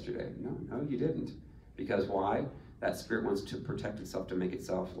that yesterday. No, you didn't. Because why? That spirit wants to protect itself, to make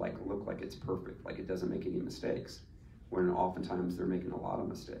itself look like it's perfect, like it doesn't make any mistakes. When oftentimes they're making a lot of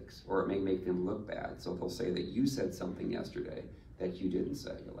mistakes, or it may make them look bad. So they'll say that you said something yesterday that you didn't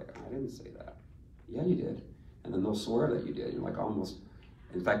say. You're like, I didn't say that. Yeah, you did. And then they'll swear that you did. You're like almost,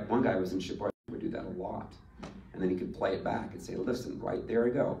 in fact, one guy was in shipwreck, would do that a lot. And then he could play it back and say, listen, right there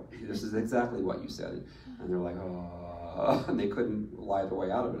I go. This is exactly what you said. And they're like, oh, and they couldn't lie their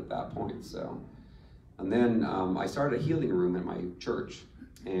way out of it at that point. So, and then I started a healing room at my church,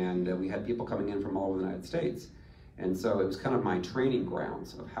 and we had people coming in from all over the United States. And so it was kind of my training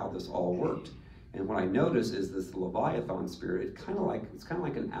grounds of how this all worked. And what I noticed is this Leviathan spirit, it's kind of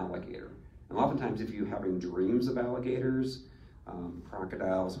like an alligator. And oftentimes if you're having dreams of alligators,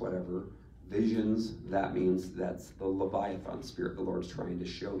 crocodiles, whatever, visions, that means that's the Leviathan spirit the Lord's trying to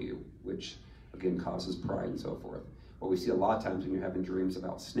show you, which again causes pride and so forth. What we see a lot of times when you're having dreams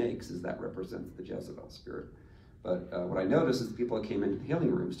about snakes is that represents the Jezebel spirit. But what I noticed is the people that came into the healing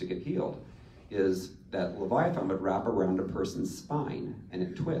rooms to get healed is that Leviathan would wrap around a person's spine and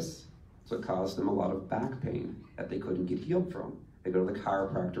it twists. So it caused them a lot of back pain that they couldn't get healed from. They go to the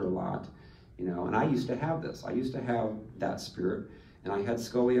chiropractor a lot, you know, and I used to have this. I used to have that spirit, and I had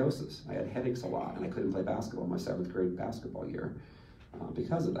scoliosis. I had headaches a lot, and I couldn't play basketball my 7th grade basketball year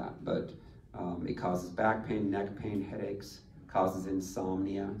because of that. But it causes back pain, neck pain, headaches, causes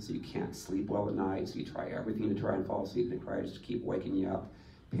insomnia, so you can't sleep well at night, so you try everything to try and fall asleep, and it tries to keep waking you up,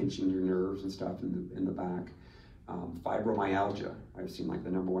 pinching your nerves and stuff in the back. Fibromyalgia. I've seen like the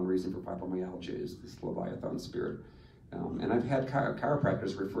 #1 reason for fibromyalgia is this Leviathan spirit. And I've had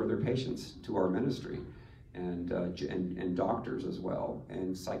chiropractors refer their patients to our ministry. and doctors as well,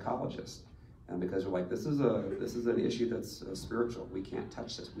 and psychologists. And because we're like, this is an issue that's spiritual. We can't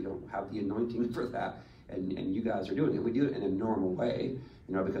touch this. We don't have the anointing for that. And you guys are doing it. We do it in a normal way,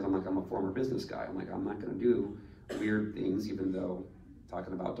 because I'm a former business guy. I'm like, I'm not going to do weird things, even though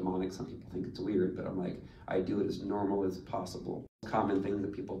talking about demonic, some people think it's weird, but I'm like, I do it as normal as possible. Common thing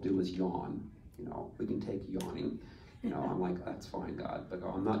that people do is yawn. We can take yawning. I'm like, that's fine, God, but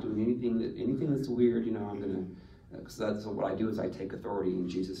I'm not doing anything that's weird. I'm gonna, because that's what I do is I take authority in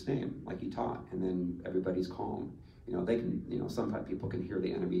Jesus' name, like He taught, and then everybody's calm. They can, sometimes people can hear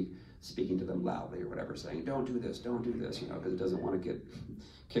the enemy speaking to them loudly or whatever, saying, don't do this, because it doesn't want to get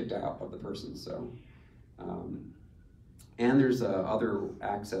kicked out of the person. So, and there's other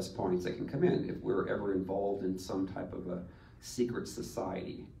access points that can come in if we're ever involved in some type of a secret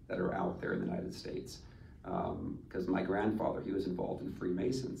society that are out there in the United States. Because my grandfather, he was involved in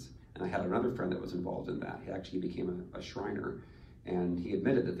Freemasons, and I had another friend that was involved in that. He actually became a Shriner, and he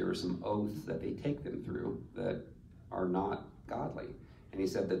admitted that there were some oaths that they take them through that are not godly. And he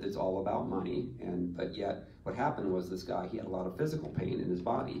said that it's all about money, but yet what happened was this guy, he had a lot of physical pain in his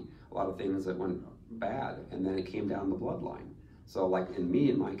body, a lot of things that went bad, and then it came down the bloodline. So like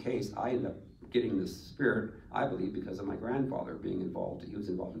in my case, I ended up getting this spirit, I believe, because of my grandfather being involved. He was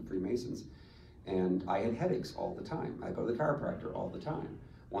involved in Freemasons. And I had headaches all the time. I go to the chiropractor all the time.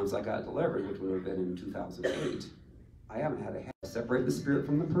 Once I got delivered, which would have been in 2008, I haven't had a headache. Separate the spirit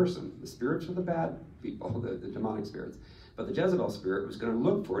from the person. The spirits are the bad people, the demonic spirits. But the Jezebel spirit was going to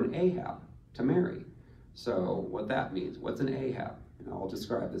look for an Ahab to marry. So what that means, what's an Ahab? I'll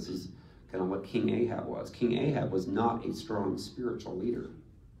describe this as kind of what King Ahab was. King Ahab was not a strong spiritual leader.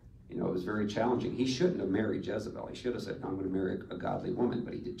 It was very challenging. He shouldn't have married Jezebel. He should have said, no, I'm going to marry a godly woman,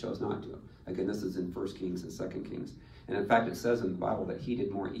 but he chose not to. Again, this is in 1 Kings and 2 Kings. And in fact, it says in the Bible that he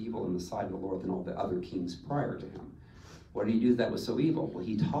did more evil in the sight of the Lord than all the other kings prior to him. What did he do that was so evil? Well,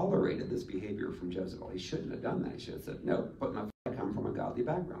 he tolerated this behavior from Jezebel. He shouldn't have done that. He should have said, no, but I come from a godly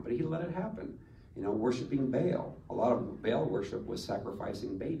background. But he let it happen. Worshiping Baal. A lot of Baal worship was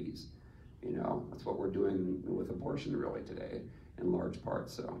sacrificing babies. That's what we're doing with abortion really today, in large part.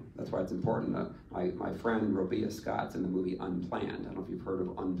 So that's why it's important. My friend Robia Scott's in the movie Unplanned. I don't know if you've heard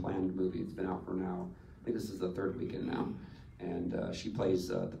of Unplanned movie. It's been out for now, I think this is the 3rd weekend now. And she plays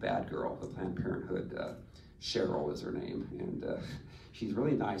the bad girl, the Planned Parenthood. Cheryl is her name. And she's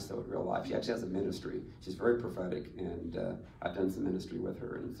really nice though in real life. She actually has a ministry. She's very prophetic, and I've done some ministry with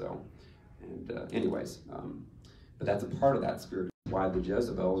her. And so, anyways, but that's a part of that spirit. Why the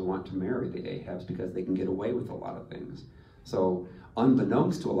Jezebels want to marry the Ahabs, because they can get away with a lot of things. So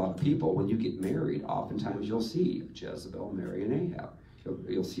unbeknownst to a lot of people, when you get married, oftentimes you'll see Jezebel marry an Ahab.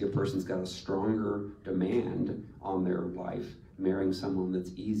 You'll see a person's got a stronger demand on their life marrying someone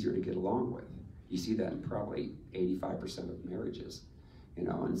that's easier to get along with. You see that in probably 85% of marriages,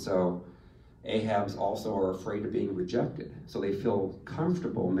 and so Ahabs also are afraid of being rejected. So they feel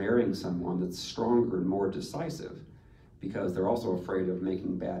comfortable marrying someone that's stronger and more decisive, because they're also afraid of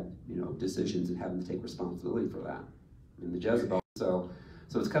making bad, decisions and having to take responsibility for that. And the Jezebel, so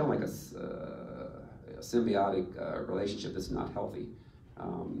it's kind of like a symbiotic relationship that's not healthy,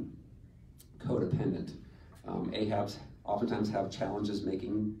 codependent. Ahabs oftentimes have challenges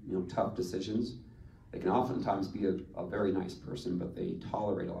making, tough decisions. They can oftentimes be a very nice person, but they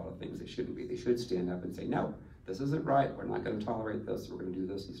tolerate a lot of things they shouldn't be. They should stand up and say, no, this isn't right. We're not going to tolerate this. We're going to do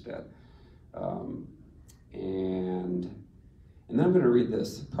this instead. And then I'm going to read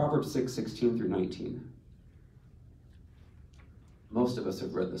this, Proverbs 6:16 through 19. Most of us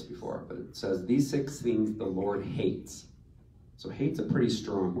have read this before, but it says, these 6 things the Lord hates. So hate's a pretty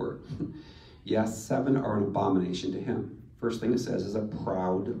strong word. Yes, 7 are an abomination to him. First thing it says is a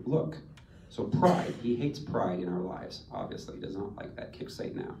proud look. So pride, he hates pride in our lives, obviously. He does not like that. Kick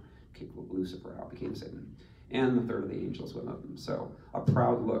Satan out. Kick Lucifer out, became Satan. And the third of the angels went of them. So a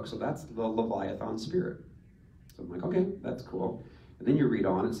proud look. So that's the Leviathan spirit. So I'm like, okay, that's cool. And then you read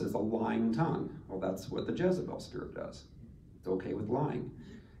on, it says a lying tongue. Well, that's what the Jezebel spirit does. It's okay with lying.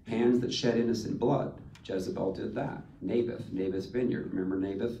 Hands that shed innocent blood. Jezebel did that. Naboth's vineyard. Remember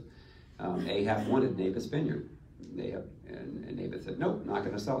Naboth? Ahab wanted Naboth's vineyard. And Naboth said, nope, not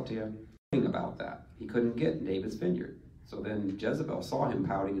going to sell it to you. About that. He couldn't get Naboth's vineyard. So then Jezebel saw him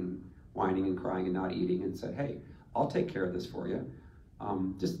pouting and whining and crying and not eating and said, hey, I'll take care of this for you.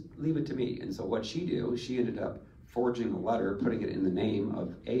 Just leave it to me. And so what she ended up forging a letter, putting it in the name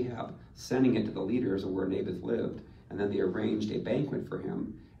of Ahab, sending it to the leaders of where Naboth lived, and then they arranged a banquet for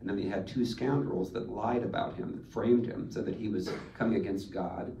him, and then they had 2 scoundrels that lied about him, that framed him, so that he was coming against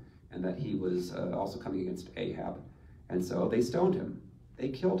God, and that he was also coming against Ahab. And so they stoned him. They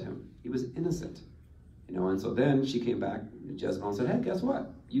killed him. He was innocent. You know, and so then she came back, Jezebel, and said, hey, guess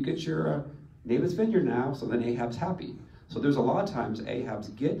what? You get your Naboth's vineyard now, so then Ahab's happy. So there's a lot of times Ahab's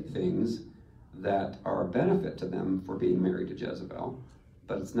get things that are a benefit to them for being married to Jezebel,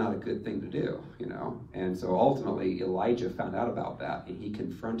 but it's not a good thing to do, you know. And so ultimately Elijah found out about that, and he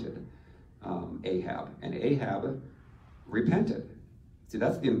confronted Ahab, and Ahab repented. See,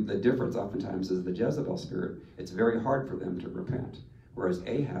 that's the difference oftentimes is the Jezebel spirit. It's very hard for them to repent, whereas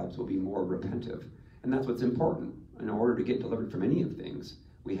Ahab's will be more repentive. And that's what's important. In order to get delivered from any of things,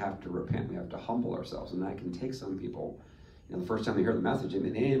 we have to repent. We have to humble ourselves. And that can take some people, you know, the first time they hear the message, they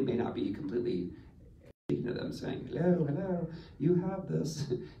may not be completely speaking to them, saying, hello, you have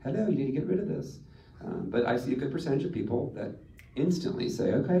this. Hello, you need to get rid of this. But I see a good percentage of people that instantly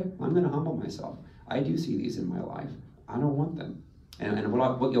say, okay, I'm going to humble myself. I do see these in my life. I don't want them. And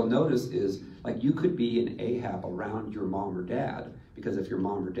what you'll notice is, like, you could be an Ahab around your mom or dad, because if your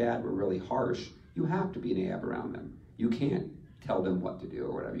mom or dad were really harsh, you have to be an Ahab around them. You can't tell them what to do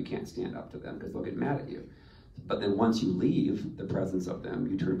or whatever. You can't stand up to them because they'll get mad at you. But then once you leave the presence of them,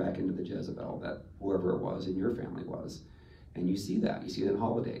 you turn back into the Jezebel that whoever it was in your family was. And you see that. You see it in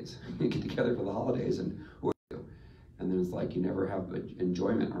holidays. You get together for the holidays, and who are you? And then it's like you never have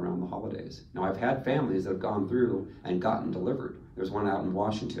enjoyment around the holidays. Now, I've had families that have gone through and gotten delivered. There's one out in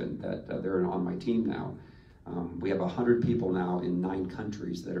Washington that they're on my team now. We have 100 people now in 9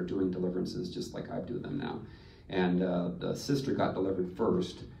 countries that are doing deliverances just like I do them now. And the sister got delivered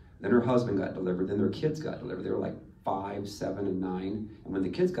first, then her husband got delivered, then their kids got delivered. They were like 5, 7, and 9. And when the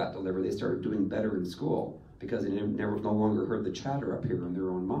kids got delivered, they started doing better in school because they no longer heard the chatter up here in their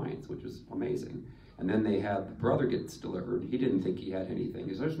own minds, which was amazing. And then they had the brother gets delivered. He didn't think he had anything.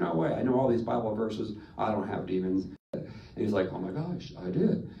 He said, there's no way. I know all these Bible verses. I don't have demons. And he's like, oh my gosh, I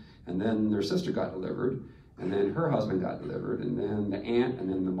did. And then their sister got delivered. And then her husband got delivered, and then the aunt, and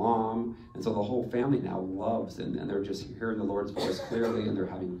then the mom. And so the whole family now loves, and they're just hearing the Lord's voice clearly, and they're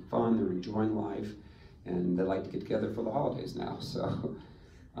having fun, they're enjoying life, and they like to get together for the holidays now. So,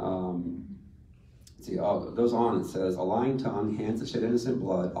 see, it goes on, it says, a lying tongue, hands that shed innocent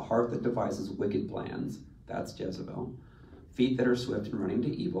blood, a heart that devises wicked plans, that's Jezebel. Feet that are swift in running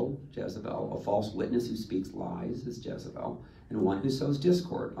to evil, Jezebel. A false witness who speaks lies is Jezebel. And one who sows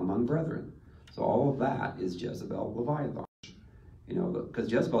discord among brethren. So all of that is Jezebel Leviathan, you know,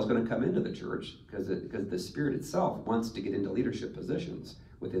 because Jezebel is going to come into the church because the spirit itself wants to get into leadership positions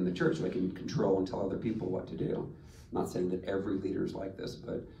within the church so it can control and tell other people what to do. I'm not saying that every leader is like this,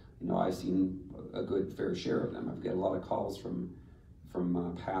 but, you know, I've seen a good fair share of them. I've got a lot of calls from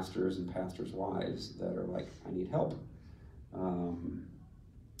pastors and pastors' wives that are like, I need help.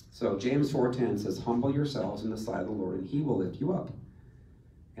 So James 4:10 says, humble yourselves in the sight of the Lord and he will lift you up.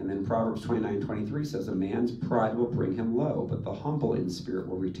 And then Proverbs 29:23 says, a man's pride will bring him low, but the humble in spirit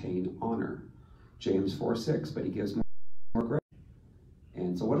will retain honor. James 4:6, but he gives more grace.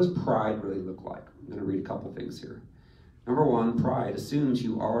 And so what does pride really look like? I'm going to read a couple things here. Number 1, pride assumes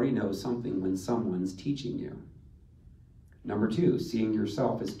you already know something when someone's teaching you. Number 2, seeing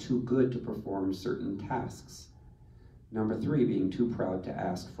yourself as too good to perform certain tasks. Number 3, being too proud to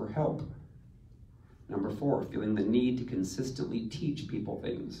ask for help. Number 4, feeling the need to consistently teach people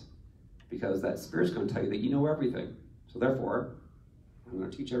things, because that spirit's going to tell you that you know everything. So therefore, I'm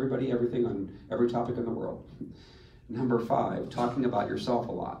going to teach everybody everything on every topic in the world. Number 5, talking about yourself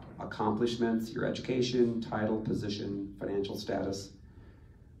a lot. Accomplishments, your education, title, position, financial status.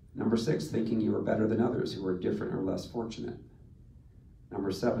 Number 6, thinking you are better than others who are different or less fortunate.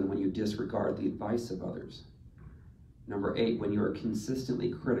 Number 7, when you disregard the advice of others. Number 8, when you are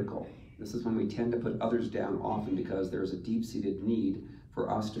consistently critical. This is when we tend to put others down often because there's a deep-seated need for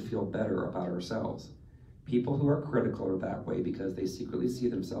us to feel better about ourselves. People who are critical are that way because they secretly see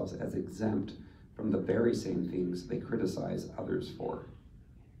themselves as exempt from the very same things they criticize others for.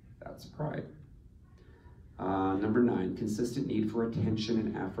 That's pride. Number 9, consistent need for attention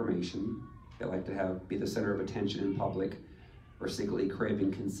and affirmation. They like to be the center of attention in public, or secretly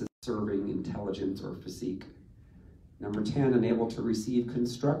craving consistent serving, intelligence, or physique. Number 10, unable to receive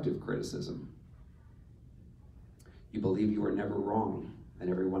constructive criticism. You believe you are never wrong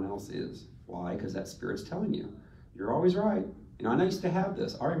and everyone else is. Why? Because that spirit's telling you, you're always right. You know, and I used to have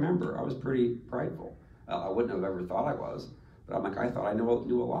this. I remember I was pretty prideful. I wouldn't have ever thought I was, but I'm like, I thought I knew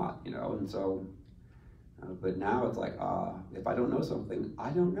a lot, you know, and so, but now it's like, if I don't know something, I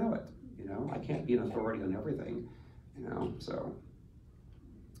don't know it, you know. I can't be an authority on everything, you know, so.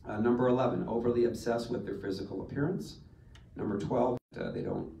 Number 11, overly obsessed with their physical appearance. Number 12, they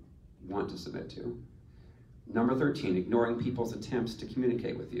don't want to submit to. Number 13, ignoring people's attempts to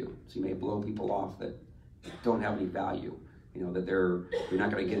communicate with you. So you may blow people off that don't have any value. You know, that you're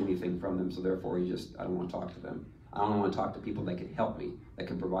not going to get anything from them, so therefore I don't want to talk to them. I don't want to talk to people that can help me, that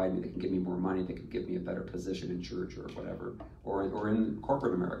can provide me, that can give me more money, that can give me a better position in church or whatever, or in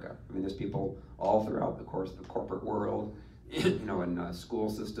corporate America. I mean, there's people all throughout the corporate world, you know, in school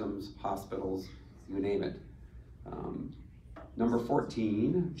systems, hospitals, you name it. Number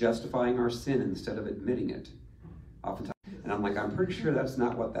 14, justifying our sin instead of admitting it. Oftentimes, and I'm like, I'm pretty sure that's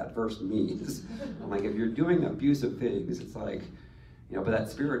not what that verse means. I'm like, if you're doing abusive things, it's like, you know, but that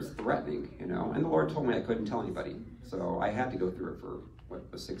spirit's threatening, you know. And the Lord told me I couldn't tell anybody, so I had to go through it for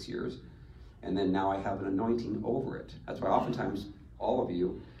what was 6 years, and then now I have an anointing over it. That's why oftentimes all of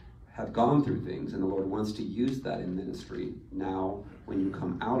you have gone through things, and the Lord wants to use that in ministry now when you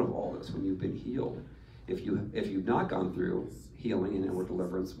come out of all this, when you've been healed. If you've not gone through healing and or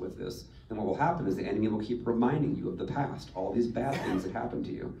deliverance with this, then what will happen is the enemy will keep reminding you of the past, all these bad things that happened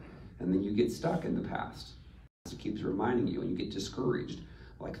to you, and then you get stuck in the past. It keeps reminding you, and you get discouraged,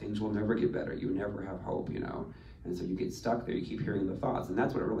 like things will never get better, you never have hope, you know, and so you get stuck there. You keep hearing the thoughts, and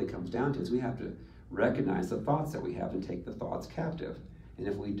that's what it really comes down to, is we have to recognize the thoughts that we have and take the thoughts captive. And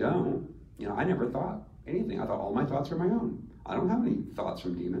if we don't, you know, I never thought anything. I thought all my thoughts were my own. I don't have any thoughts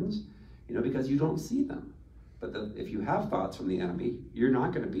from demons, you know, because you don't see them. But if you have thoughts from the enemy, you're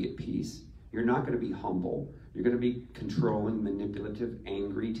not going to be at peace. You're not going to be humble. You're going to be controlling, manipulative,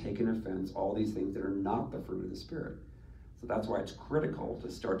 angry, taking offense, all these things that are not the fruit of the Spirit. So that's why it's critical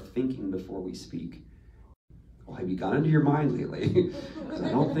to start thinking before we speak. Well, have you gone into your mind lately? Because I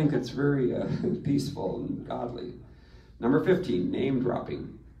don't think it's very peaceful and godly. Number 15, name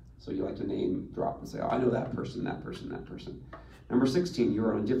dropping. So you like to name drop and say, oh, I know that person, that person, that person. Number 16,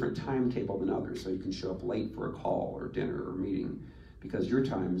 you're on a different timetable than others, so you can show up late for a call or dinner or meeting because your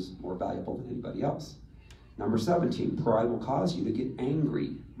time's more valuable than anybody else. Number 17, pride will cause you to get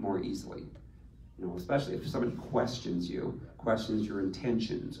angry more easily. You know, especially if somebody questions your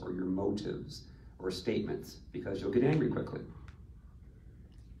intentions or your motives or statements, because you'll get angry quickly.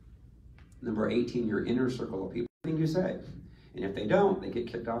 Number 18, your inner circle of people, everything you say. And if they don't, they get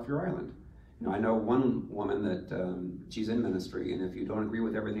kicked off your island. You know, I know one woman that she's in ministry, and if you don't agree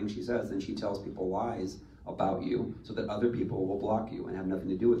with everything she says, then she tells people lies about you so that other people will block you and have nothing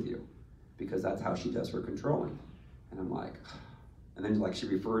to do with you, because that's how she does her controlling. And I'm like, and then like she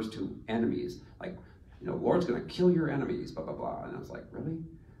refers to enemies, like, you know, Lord's gonna kill your enemies, blah, blah, blah. And I was like, really?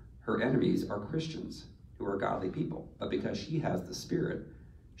 Her enemies are Christians who are godly people. But because she has the Spirit,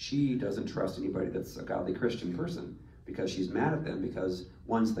 she doesn't trust anybody that's a godly Christian person, because she's mad at them, because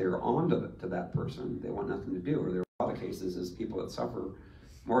once they are on to that person, they want nothing to do. Or there are a lot of cases is people that suffer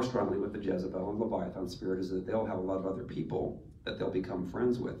more strongly with the Jezebel and Leviathan spirit, is that they'll have a lot of other people that they'll become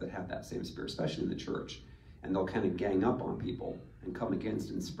friends with that have that same spirit, especially in the church. And they'll kind of gang up on people and come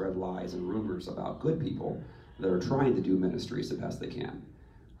against and spread lies and rumors about good people that are trying to do ministries the best they can.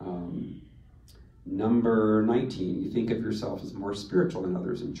 Number 19, you think of yourself as more spiritual than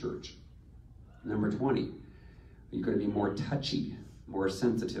others in church. Number 20, you're going to be more touchy, more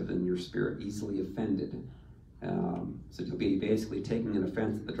sensitive in your spirit, easily offended. So you'll be basically taking an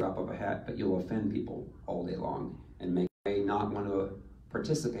offense at the drop of a hat, but you'll offend people all day long and may not want to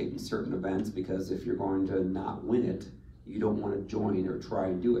participate in certain events, because if you're going to not win it, you don't want to join or try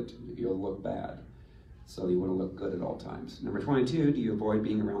and do it. You'll look bad. So you want to look good at all times. Number 22, do you avoid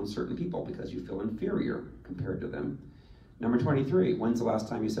being around certain people because you feel inferior compared to them? Number 23, when's the last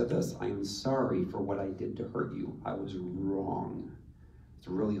time you said this? I am sorry for what I did to hurt you. I was wrong. It's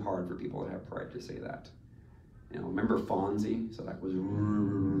really hard for people that have pride to say that. You know, remember Fonzie? So that was,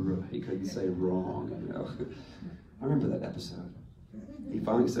 he couldn't say wrong, you know. I remember that episode. He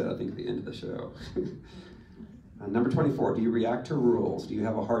finally said, I think, at the end of the show. Number 24, do you react to rules? Do you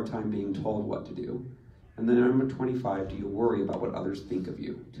have a hard time being told what to do? And then number 25, do you worry about what others think of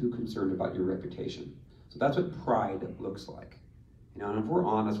you? Too concerned about your reputation? So that's what pride looks like. You know, and if we're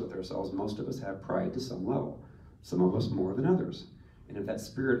honest with ourselves, most of us have pride to some level. Some of us more than others. And if that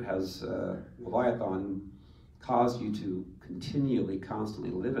spirit has Leviathan caused you to continually, constantly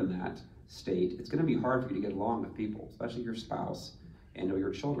live in that state, it's going to be hard for you to get along with people, especially your spouse and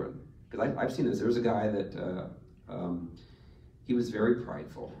your children. Because I've seen this. There was a guy that he was very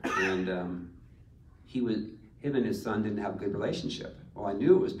prideful, and him and his son didn't have a good relationship. Well, I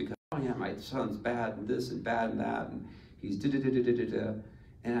knew it was because, oh yeah, my son's bad and this and bad and that, and he's da-da-da-da-da-da.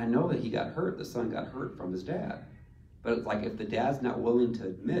 And I know that he got hurt. The son got hurt from his dad. But it's like, if the dad's not willing to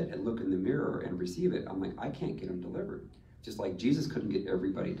admit and look in the mirror and receive it, I'm like, I can't get him delivered. Just like Jesus couldn't get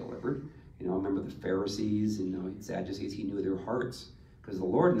everybody delivered. You know, I remember the Pharisees and, you know, Sadducees, he knew their hearts, because the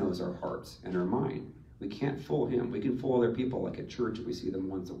Lord knows our hearts and our mind. We can't fool him. We can fool other people, like at church if we see them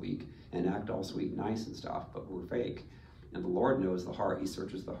once a week and act all sweet and nice and stuff, but we're fake. And the Lord knows the heart. He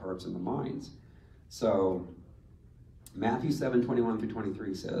searches the hearts and the minds. So Matthew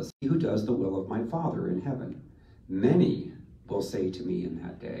 7:21-23 says, "He who does the will of my Father in heaven, many will say to me in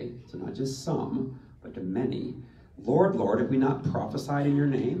that day," so not just some, but to many, "Lord, Lord, have we not prophesied in your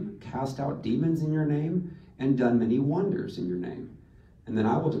name, cast out demons in your name, and done many wonders in your name? And then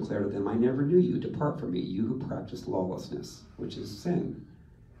I will declare to them, I never knew you. Depart from me, you who practice lawlessness," which is sin.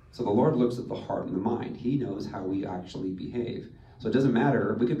 So the Lord looks at the heart and the mind. He knows how we actually behave. So it doesn't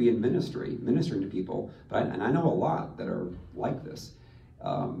matter, we could be in ministering to people, and I know a lot that are like this,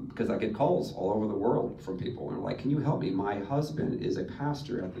 because I get calls all over the world from people, and they're like, "Can you help me? My husband is a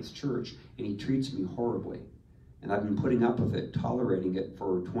pastor at this church, and he treats me horribly. And I've been putting up with it, tolerating it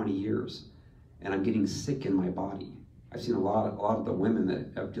for 20 years, and I'm getting sick in my body." I've seen a lot of the women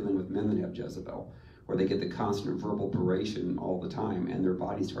that are dealing with men that have Jezebel, where they get the constant verbal beration all the time, and their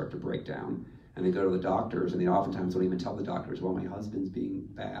bodies start to break down. And they go to the doctors, and they oftentimes don't even tell the doctors, "Well, my husband's being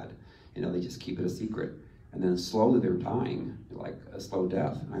bad." They just keep it a secret. And then slowly they're dying, like a slow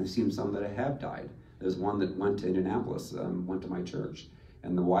death. And I've seen some that have died. There's one that went to Indianapolis, went to my church,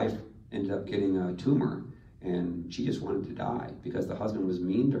 and the wife ended up getting a tumor, and she just wanted to die because the husband was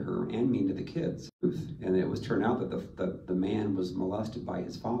mean to her and mean to the kids. And it was turned out that the man was molested by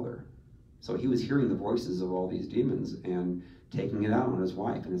his father. So he was hearing the voices of all these demons and taking it out on his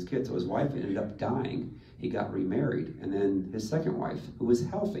wife and his kids. So his wife ended up dying. He got remarried. And then his second wife, who was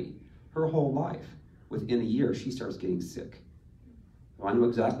healthy her whole life, within a year, she starts getting sick. So I knew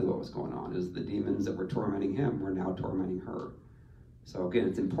exactly what was going on, is the demons that were tormenting him were now tormenting her. So again,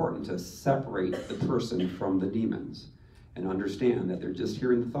 it's important to separate the person from the demons and understand that they're just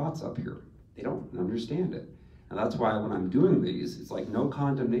hearing the thoughts up here. They don't understand it. And that's why when I'm doing these, it's like no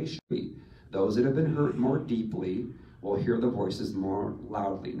condemnation. Those that have been hurt more deeply will hear the voices more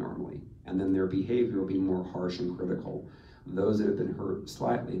loudly normally, and then their behavior will be more harsh and critical. Those that have been hurt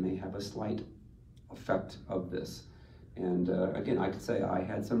slightly may have a slight effect of this. And again, I could say I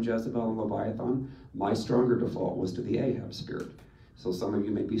had some Jezebel and Leviathan. My stronger default was to the Ahab spirit. So some of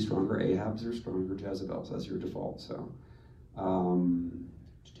you may be stronger Ahabs or stronger Jezebels as your default. So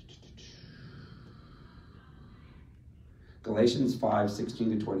Galatians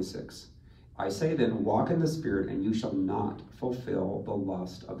 5:16-26. "I say then, walk in the Spirit, and you shall not fulfill the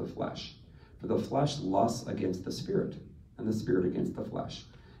lust of the flesh. For the flesh lusts against the Spirit, and the Spirit against the flesh.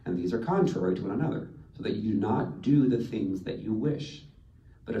 And these are contrary to one another, so that you do not do the things that you wish.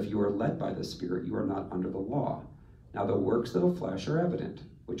 But if you are led by the Spirit, you are not under the law. Now the works of the flesh are evident,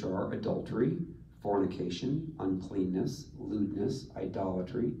 which are adultery, fornication, uncleanness, lewdness,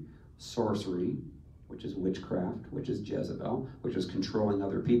 idolatry, sorcery," which is witchcraft, which is Jezebel, which is controlling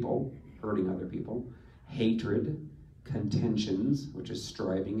other people, hurting other people, "hatred, contentions," which is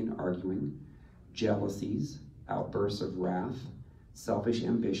striving and arguing, "jealousies, outbursts of wrath, selfish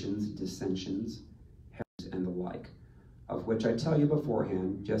ambitions, dissensions, and the like, of which I tell you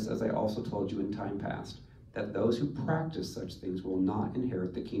beforehand, just as I also told you in time past, that those who practice such things will not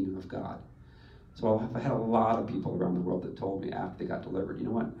inherit the kingdom of God." So I've had a lot of people around the world that told me after they got delivered, "You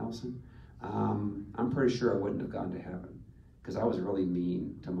know what, Nelson? I'm pretty sure I wouldn't have gone to heaven because I was really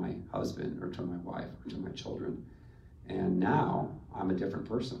mean to my husband or to my wife or to my children. And now I'm a different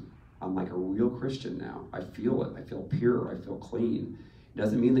person. I'm like a real Christian now. I feel it. I feel pure. I feel clean." It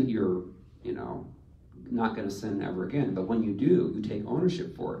doesn't mean that you're, not going to sin ever again. But when you do, you take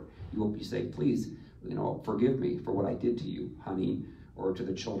ownership for it. You say, "Please, forgive me for what I did to you, honey," or to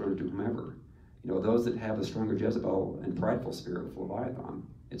the children, or to whomever. Those that have a stronger Jezebel and prideful spirit with Leviathan,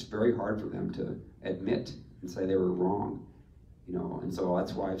 it's very hard for them to admit and say they were wrong. And so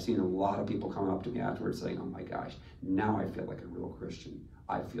that's why I've seen a lot of people come up to me afterwards saying, "Oh my gosh, now I feel like a real Christian.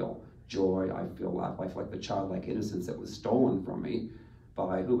 I feel joy. I feel life like the childlike innocence that was stolen from me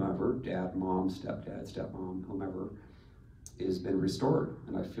by whomever, dad, mom, stepdad, stepmom, whomever, has been restored."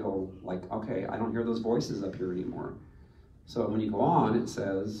 And I feel like, okay, I don't hear those voices up here anymore. So when you go on, it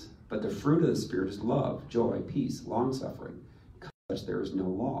says, "But the fruit of the Spirit is love, joy, peace, long-suffering. Such there is no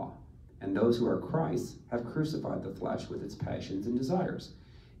law. And those who are Christ's have crucified the flesh with its passions and desires.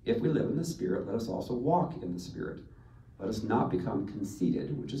 If we live in the Spirit, let us also walk in the Spirit. Let us not become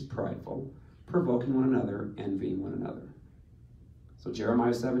conceited," which is prideful, "provoking one another, envying one another." So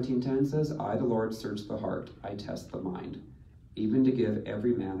Jeremiah 17:10 says, "I, the Lord, search the heart. I test the mind, even to give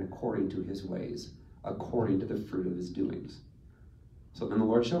every man according to his ways, according to the fruit of his doings." So then the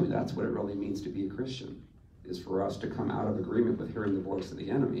Lord showed me that's what it really means to be a Christian, is for us to come out of agreement with hearing the voice of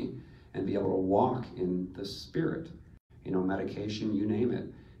the enemy and be able to walk in the Spirit. Medication, you name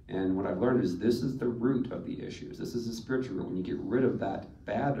it. And what I've learned is this is the root of the issues. This is the spiritual root. When you get rid of that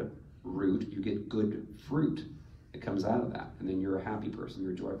bad root, you get good fruit. It comes out of that, and then you're a happy person,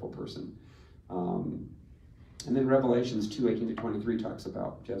 you're a joyful person. And then Revelations 2:18-23 talks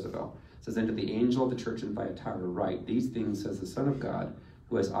about Jezebel. It says, "And to the angel of the church in Thyatira write, these things says the Son of God,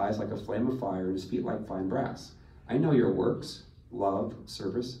 who has eyes like a flame of fire and his feet like fine brass. I know your works, love,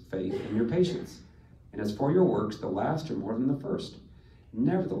 service, faith, and your patience. And as for your works, the last are more than the first.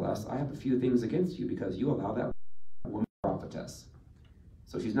 Nevertheless, I have a few things against you, because you allow that woman prophetess."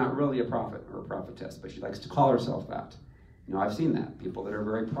 So she's not really a prophet or a prophetess, but she likes to call herself that. You know, I've seen that. People that are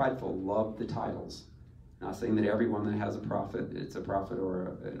very prideful love the titles. Not saying that everyone that has a prophet, it's a prophet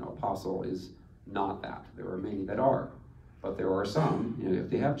or an apostle, is not that. There are many that are. But there are some, you know, if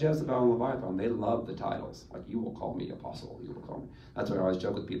they have Jezebel and Leviathan, they love the titles. Like, you will call me apostle, you will call me. That's what I always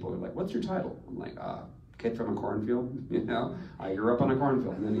joke with people. They're like, what's your title? I'm like, kid from a cornfield, you know? I grew up on a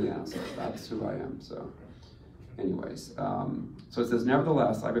cornfield, and then, yeah, so that's who I am, so. Anyways, so it says,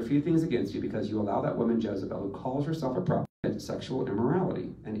 "Nevertheless, I have a few things against you, because you allow that woman Jezebel, who calls herself a prophet, sexual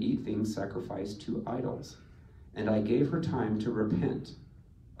immorality, and eat things sacrificed to idols. And I gave her time to repent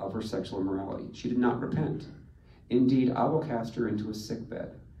of her sexual immorality. She did not repent. Indeed, I will cast her into a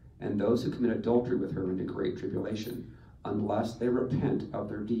sickbed, and those who commit adultery with her into great tribulation, unless they repent of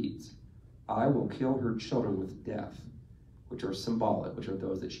their deeds. I will kill her children with death," which are symbolic, which are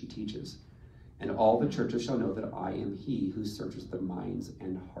those that she teaches. "And all the churches shall know that I am he who searches the minds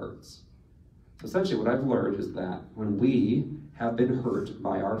and hearts." So essentially what I've learned is that when we have been hurt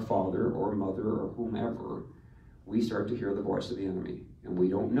by our father or mother or whomever, we start to hear the voice of the enemy, and we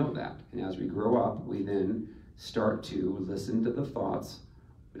don't know that. And as we grow up, we then start to listen to the thoughts.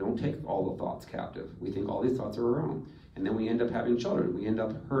 We don't take all the thoughts captive. We think all these thoughts are our own. And then we end up having children. We end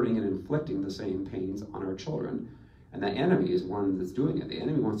up hurting and inflicting the same pains on our children. And the enemy is one that's doing it. The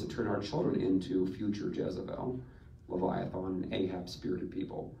enemy wants to turn our children into future Jezebel, Leviathan, and Ahab spirited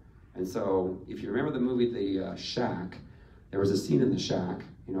people. And so, if you remember the movie The Shack, there was a scene in The Shack.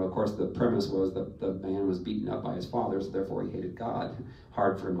 You know, of course, the premise was that the man was beaten up by his father, so therefore he hated God.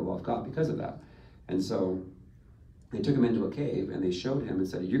 Hard for him to love God because of that. And so, they took him into a cave, and they showed him and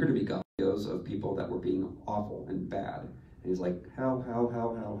said, "You're going to be God." Videos of people that were being awful and bad. And he's like, hell, hell,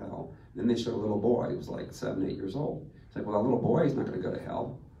 hell, hell, hell. And then they showed a little boy who was like 7, 8 years old. It's like, well, that little boy is not going to go to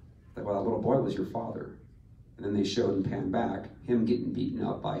hell. It's like, well, that little boy was your father. And then they showed and panned back him getting beaten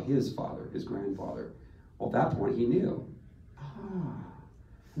up by his father, his grandfather. Well, at that point, he knew.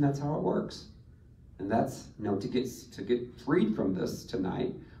 And that's how it works. And that's, you know, to get freed from this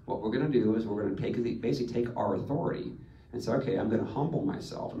tonight, what we're going to do is we're going to basically take our authority and say, okay, I'm going to humble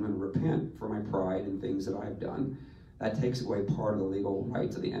myself. I'm going to repent for my pride and things that I've done. That takes away part of the legal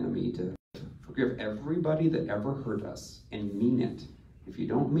rights of the enemy to forgive everybody that ever hurt us and mean it. If you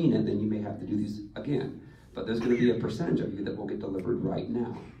don't mean it, then you may have to do these again. But there's going to be a percentage of you that will get delivered right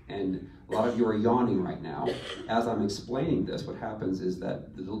now. And a lot of you are yawning right now. As I'm explaining this, what happens is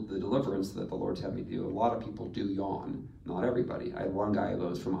that the deliverance that the Lord's had me do, a lot of people do yawn. Not everybody. I had one guy who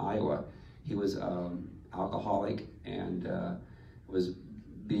was from Iowa. He was alcoholic and was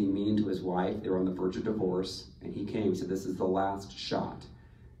being mean to his wife. They were on the verge of divorce. And he came and said, this is the last shot.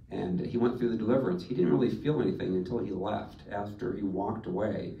 And he went through the deliverance. He didn't really feel anything until he left. After he walked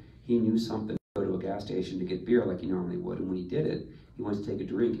away, he knew something. Go to a gas station to get beer like he normally would, and when he did it, he went to take a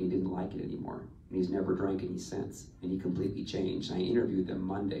drink and he didn't like it anymore. And he's never drank any since, and he completely changed. And I interviewed them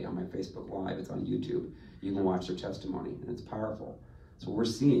Monday on my Facebook Live. It's on YouTube. You can watch their testimony, and it's powerful. So we're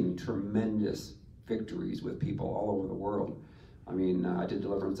seeing tremendous victories with people all over the world. I mean, I did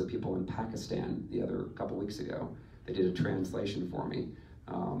deliverance of people in Pakistan couple weeks ago. They did a translation for me.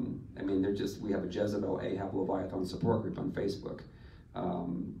 I mean, we have a Jezebel, Ahab, Leviathan support group on Facebook.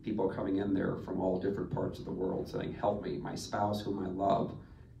 People are coming in there from all different parts of the world saying, help me, my spouse whom I love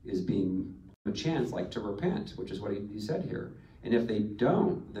is being a chance like to repent, which is what he said here. And if they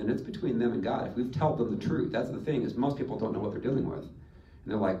don't, then it's between them and God. If we've told them the truth, that's the thing, is most people don't know what they're dealing with.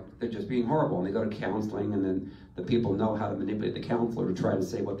 And they're just being horrible, and they go to counseling, and then the people know how to manipulate the counselor to try to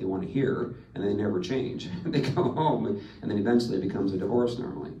say what they want to hear, and they never change. They go home, and then eventually it becomes a divorce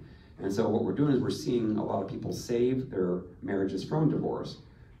normally. And so what we're doing is we're seeing a lot of people save their marriages from divorce.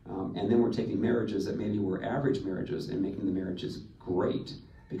 And then we're taking marriages that maybe were average marriages and making the marriages great,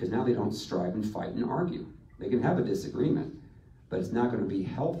 because now they don't strive and fight and argue. They can have a disagreement, but it's not going to be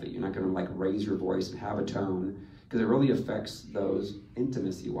healthy. You're not going to raise your voice and have a tone, because it really affects those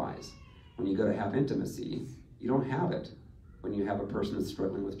intimacy-wise. When you go to have intimacy, you don't have it when you have a person that's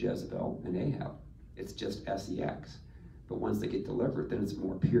struggling with Jezebel and Ahab. It's just sex. But once they get delivered, then it's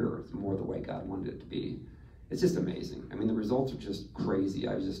more pure. It's more the way God wanted it to be. It's just amazing. I mean, the results are just crazy.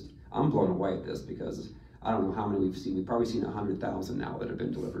 I'm blown away at this, because I don't know how many we've seen. We've probably seen 100,000 now that have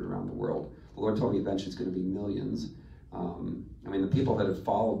been delivered around the world. The Lord told me eventually it's going to be millions. I mean, the people that have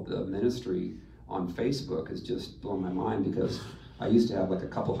followed the ministry on Facebook has just blown my mind, because I used to have like a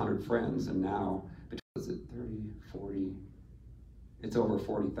couple hundred friends, and now, is it 30, 40, it's over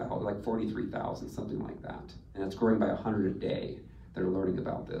 40,000, like 43,000, something like that. And it's growing by 100 a day that are learning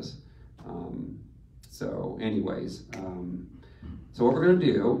about this. So anyways, so what we're going to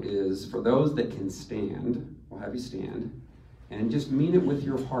do is, for those that can stand, we'll have you stand, and just mean it with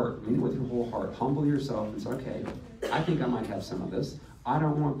your heart, mean it with your whole heart. Humble yourself and say, okay, I think I might have some of this. I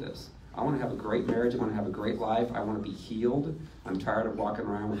don't want this. I want to have a great marriage. I want to have a great life. I want to be healed. I'm tired of walking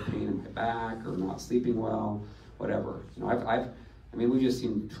around with pain in my back or not sleeping well, whatever. You know, I mean, we've just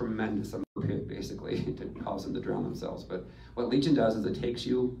seen tremendous pit, basically, to cause them to drown themselves. But what Legion does is it takes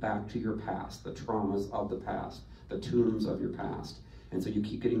you back to your past, the traumas of the past, the tombs of your past. And so you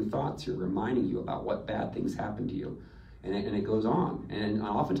keep getting thoughts here reminding you about what bad things happened to you. And it goes on. And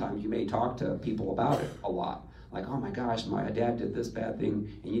oftentimes you may talk to people about it a lot. Like, oh my gosh, my dad did this bad thing,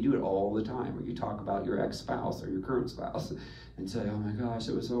 and you do it all the time. Or you talk about your ex-spouse or your current spouse and say, oh my gosh,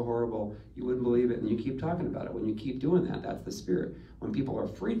 it was so horrible. You wouldn't believe it, and you keep talking about it. When you keep doing that, that's the spirit. When people are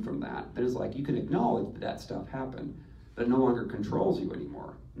freed from that, then it's like you can acknowledge that stuff happened, but it no longer controls you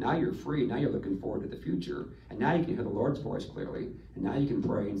anymore. Now you're free, now you're looking forward to the future, and now you can hear the Lord's voice clearly, and now you can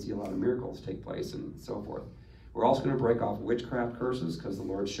pray and see a lot of miracles take place and so forth. We're also going to break off witchcraft curses, because the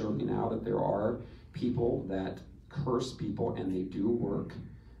Lord showed me now that there are people that curse people, and they do work,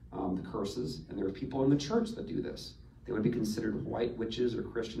 the curses, and there are people in the church that do this. They would be considered white witches or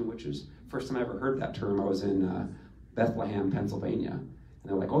Christian witches. First time I ever heard that term, I was in Bethlehem, Pennsylvania, and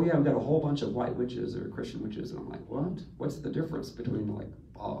they're like, oh yeah, we've got a whole bunch of white witches or Christian witches, and I'm like, what? What's the difference between like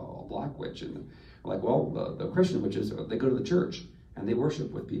a black witch? And they're like, well, the Christian witches, they go to the church, and they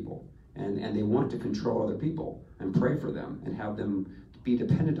worship with people, and they want to control other people, and pray for them, and have them be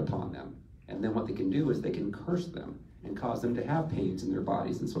dependent upon them. And then what they can do is they can curse them and cause them to have pains in their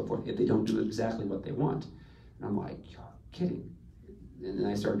bodies and so forth if they don't do exactly what they want. And I'm like, you're kidding. And then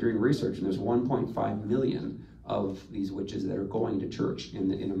I started doing research, and there's 1.5 million of these witches that are going to church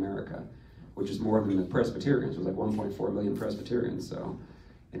in America, which is more than the Presbyterians. There's like 1.4 million Presbyterians. So,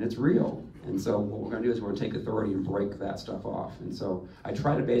 and it's real. And so what we're going to do is we're going to take authority and break that stuff off. And so I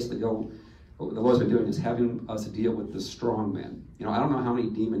try to basically go, what the Lord's been doing is having us deal with the strong men. You know, I don't know how many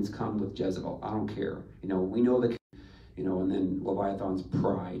demons come with Jezebel. I don't care. You know, we know that, you know, and then Leviathan's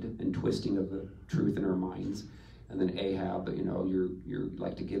pride and twisting of the truth in our minds. And then Ahab, you know, you're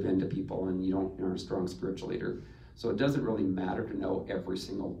like to give in to people, and you're a strong spiritual leader. So it doesn't really matter to know every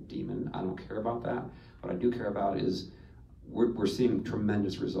single demon. I don't care about that. What I do care about is we're seeing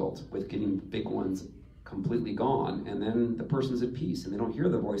tremendous results with getting big ones completely gone, and then the person's at peace, and they don't hear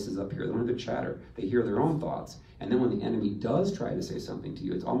the voices up here, they don't hear the chatter, they hear their own thoughts. And then when the enemy does try to say something to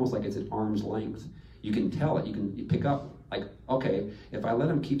you, it's almost like it's at arm's length. You can tell it, you pick up, like, okay, if I let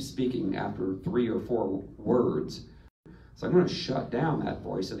him keep speaking after 3 or 4 words, so I'm going to shut down that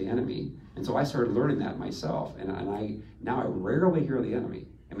voice of the enemy. And so I started learning that myself, and now I rarely hear the enemy.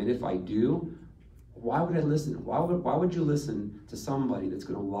 I mean, if I do, why would I listen? Why would you listen to somebody that's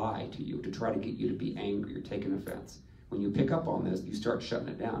going to lie to you to try to get you to be angry or take an offense? When you pick up on this, you start shutting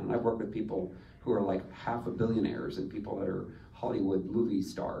it down. And I've worked with people who are like half a billionaires, and people that are Hollywood movie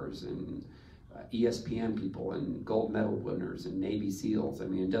stars, and ESPN people, and gold medal winners, and Navy SEALs. I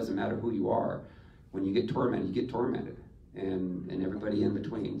mean, it doesn't matter who you are. When you get tormented, you get tormented, and everybody in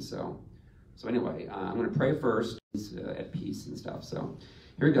between. So anyway, I'm going to pray first, at peace and stuff. So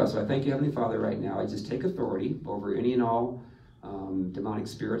here we go. So I thank you, Heavenly Father, right now. I just take authority over any and all demonic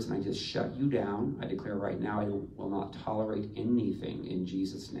spirits, and I just shut you down. I declare right now I will not tolerate anything in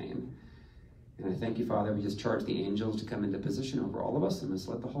Jesus' name. And I thank you, Father. We just charge the angels to come into position over all of us, and just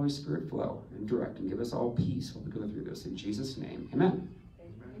let the Holy Spirit flow and direct and give us all peace while we go through this. In Jesus' name, amen.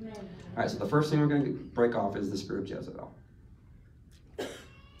 Amen. All right, so the first thing we're going to break off is the spirit of Jezebel.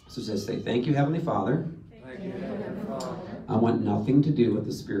 So just say, thank you, Heavenly Father. Thank you, Heavenly Father. I want nothing to do with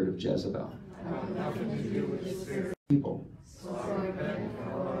the spirit of Jezebel. I want nothing to do with the spirit of People. sorry,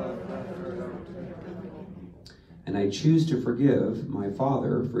 And I choose to forgive my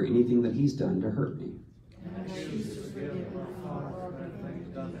father for anything that he's done to hurt me. and I choose to forgive my Father for anything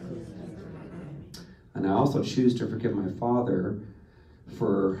he's done to me. And I also choose to forgive my father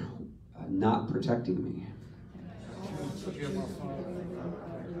for not protecting me.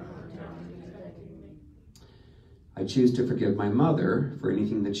 I choose to forgive my mother for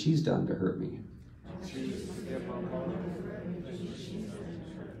anything that she's done to hurt me.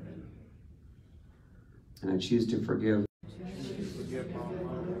 And I choose to forgive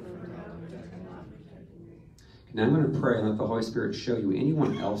Now I'm going to pray and let the Holy Spirit show you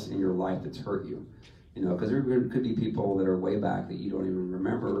anyone else in your life that's hurt you. You know, because there could be people that are way back that you don't even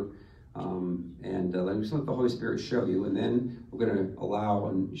remember. Let the Holy Spirit show you, and then we're going to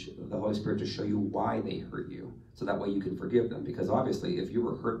allow the Holy Spirit to show you why they hurt you, so that way you can forgive them. Because obviously, if you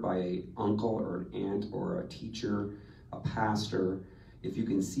were hurt by an uncle or an aunt or a teacher, a pastor, if you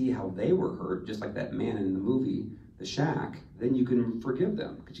can see how they were hurt, just like that man in the movie, The Shack, then you can forgive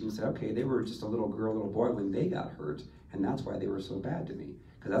them. Because you can say, okay, they were just a little girl, little boy when they got hurt, and that's why they were so bad to me.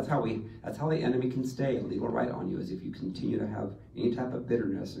 Because that's how the enemy can stay and legal right on you, is if you continue to have any type of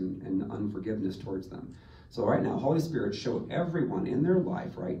bitterness and unforgiveness towards them. So right now, Holy Spirit, show everyone in their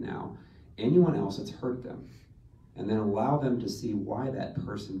life right now, anyone else that's hurt them, and then allow them to see why that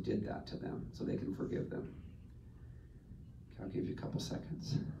person did that to them, so they can forgive them. Okay, I'll give you a couple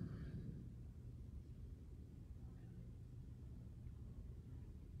seconds.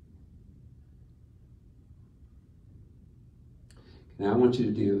 Now, I want you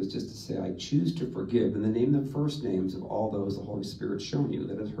to do is just to say, I choose to forgive, and then name the first names of all those the Holy Spirit's shown you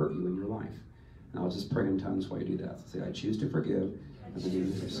that has hurt you in your life. And I'll just pray in tongues while you do that. So say, I choose to forgive, and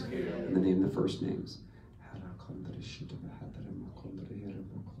then name the first names.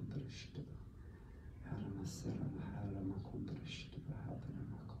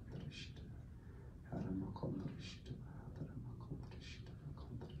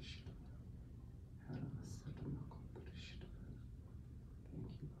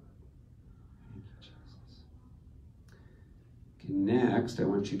 Next, I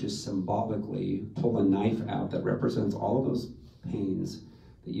want you to symbolically pull a knife out that represents all of those pains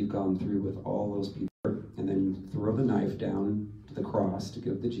that you've gone through with all those people, and then throw the knife down to the cross to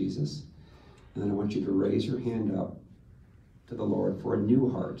give to Jesus. And then I want you to raise your hand up to the Lord for a new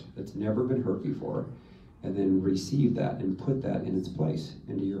heart that's never been hurt before, and then receive that and put that in its place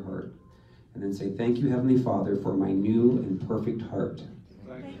into your heart. And then say, thank you, Heavenly Father, for my new and perfect heart.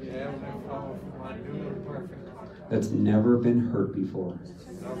 Thank you, Heavenly Father, for my new and perfect heart. That's never been hurt before.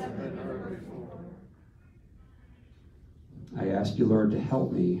 I ask you, Lord, to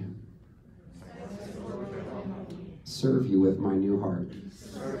help me serve you with my new heart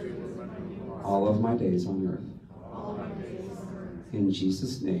all of my days on earth. In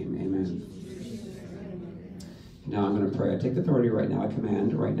Jesus' name, amen. Now I'm going to pray. I take authority right now. I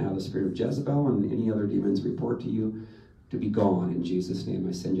command right now the spirit of Jezebel and any other demons report to you to be gone in Jesus' name.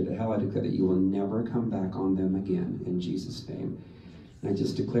 I send you to hell. I declare that you will never come back on them again in Jesus' name. And I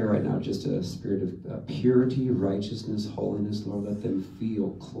just declare right now just a spirit of purity, righteousness, holiness. Lord, let them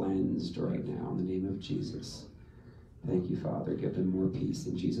feel cleansed right now in the name of Jesus. Thank you, Father. Give them more peace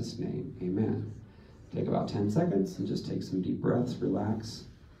in Jesus' name. Amen. Take about 10 seconds and just take some deep breaths. Relax.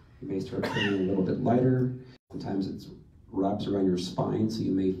 You may start feeling a little bit lighter. Sometimes it wraps around your spine, so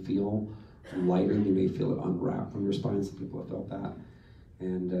you may feel lighter. You may feel it unwrap from your spine. Some people have felt that.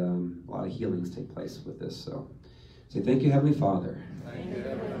 And a lot of healings take place with this. So say, thank you, Heavenly Father. Thank you,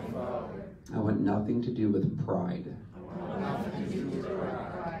 Heavenly Father. I want nothing to do with pride.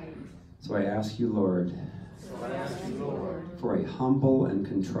 So I ask you, Lord, for a humble and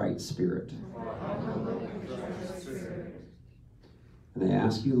contrite spirit. And I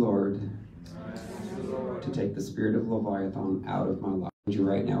ask you, Lord, to take the spirit of Leviathan out of my life. Would you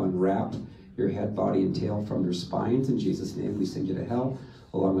right now and wrap your head, body, and tail from your spines. In Jesus' name, we send you to hell,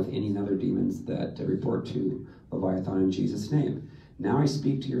 along with any other demons that report to Leviathan in Jesus' name. Now I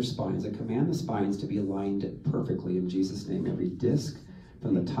speak to your spines. I command the spines to be aligned perfectly in Jesus' name. Every disc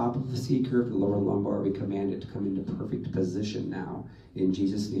from the top of the C curve to the lower lumbar, we command it to come into perfect position now. In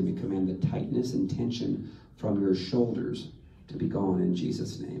Jesus' name, we command the tightness and tension from your shoulders to be gone in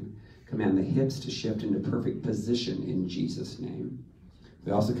Jesus' name. Command the hips to shift into perfect position in Jesus' name.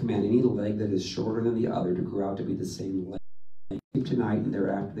 We also command any leg that is shorter than the other to grow out to be the same leg. Tonight and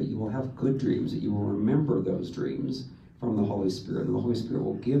thereafter that you will have good dreams, that you will remember those dreams from the Holy Spirit, and the Holy Spirit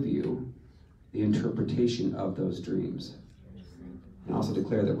will give you the interpretation of those dreams. And also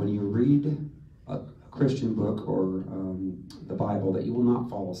declare that when you read a Christian book or the Bible, that you will not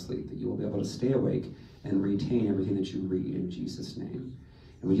fall asleep, that you will be able to stay awake and retain everything that you read in Jesus' name.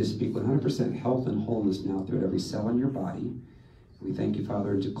 And we just speak 100% health and wholeness now throughout every cell in your body. We thank you,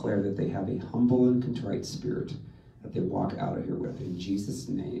 Father, and declare that they have a humble and contrite spirit that they walk out of here with. In Jesus'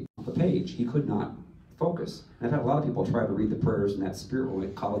 name. The page, he could not focus. And I've had a lot of people try to read the prayers, and that spirit will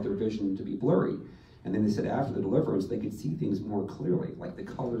cause their vision to be blurry. And then they said after the deliverance, they could see things more clearly, like the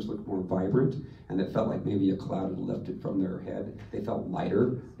colors looked more vibrant, and it felt like maybe a cloud had lifted from their head. They felt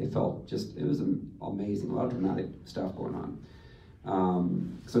lighter. They felt just, it was amazing. A lot of dramatic stuff going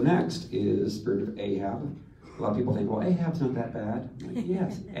on. So next is spirit of Ahab, A lot of people think, well, Ahab's not that bad. I'm like,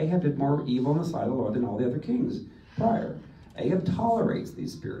 yes, Ahab did more evil in the sight of the Lord than all the other kings prior. Ahab tolerates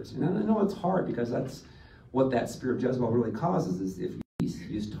these spirits. And I know it's hard because that's what that spirit of Jezebel really causes, is if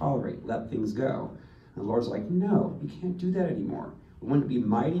you just tolerate, let things go. And the Lord's like, no, you can't do that anymore. We want to be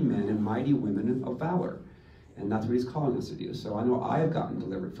mighty men and mighty women of valor. And that's what he's calling us to do. So I know I have gotten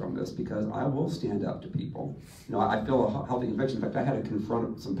delivered from this because I will stand up to people. You know, I feel a healthy conviction. In fact, I had to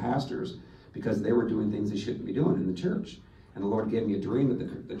confront some pastors because they were doing things they shouldn't be doing in the church. And the Lord gave me a dream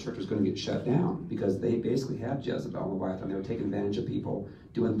that the church was going to get shut down because they basically had Jezebel and Leviathan. They were taking advantage of people,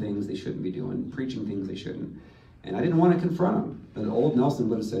 doing things they shouldn't be doing, preaching things they shouldn't. And I didn't want to confront them. But old Nelson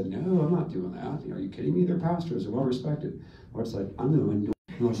would have said, no, I'm not doing that. You know, are you kidding me? They're pastors. They're well respected. The Lord said, I'm going to do it.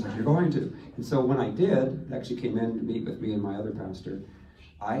 And the Lord said, you're going to. And so when I did, they actually came in to meet with me and my other pastor.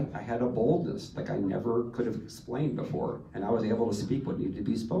 I had a boldness like I never could have explained before. And I was able to speak what needed to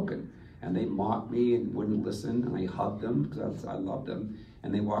be spoken. And they mocked me and wouldn't listen, and I hugged them because I loved them,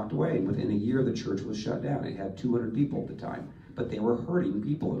 and they walked away. And within a year, the church was shut down. It had 200 people at the time, but they were hurting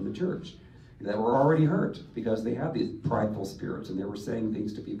people in the church that were already hurt because they had these prideful spirits, and they were saying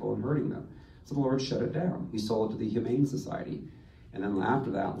things to people and hurting them. So the Lord shut it down. He sold it to the Humane Society. And then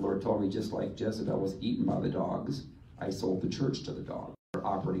after that, the Lord told me, just like Jezebel was eaten by the dogs, I sold the church to the dogs. They're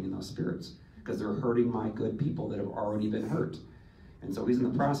operating in those spirits because they're hurting my good people that have already been hurt. And so he's in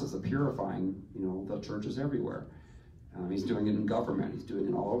the process of purifying, you know, the churches everywhere. He's doing it in government. He's doing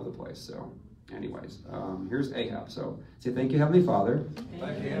it all over the place. So anyways, here's Ahab. So say, thank you, Heavenly Father.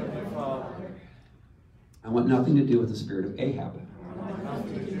 Thank you, Heavenly Father. I want nothing to do with the spirit of Ahab. I want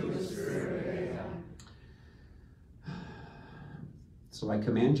nothing to do with the spirit of Ahab. So I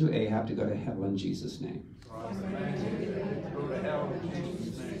command you, Ahab, to go to hell in Jesus' name. I command you to go to hell in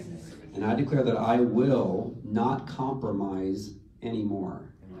Jesus' name. And I declare that I will not compromise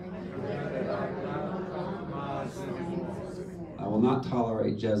anymore. I will not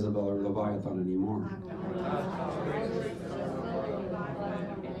tolerate Jezebel or Leviathan anymore.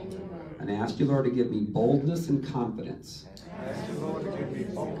 And I ask you, Lord, to give me boldness and confidence.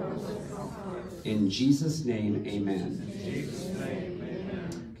 In Jesus' name, amen.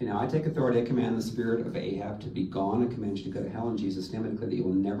 Okay, now I take authority. I command the spirit of Ahab to be gone. I command you to go to hell in Jesus' name. I declare that you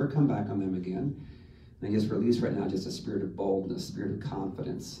will never come back on them again. And I just release right now just a spirit of boldness, spirit of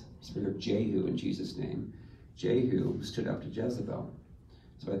confidence, spirit of Jehu in Jesus' name. Jehu stood up to Jezebel.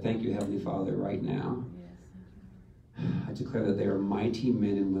 So I thank you, Heavenly Father, right now. I declare that they are mighty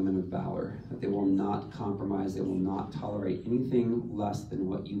men and women of valor, that they will not compromise, they will not tolerate anything less than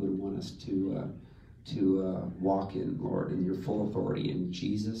what you would want us to walk in, Lord, in your full authority. In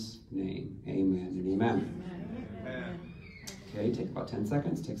Jesus' name, amen and amen. Amen. Okay, take about 10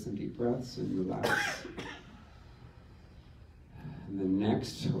 seconds, take some deep breaths and relax. And then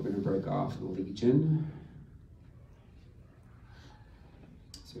next, we're going to break off the Legion.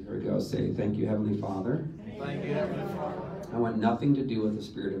 So here we go. Say, thank you, Heavenly Father. Thank you, Heavenly Father. I want nothing to do with the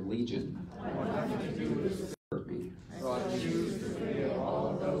spirit of Legion. I want nothing to do with the Hurt me. So I choose to forgive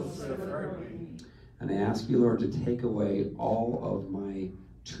all those that have hurt me. And I ask you, Lord, to take away all of my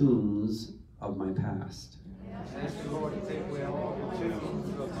tombs of my past. I ask the Lord to take away all the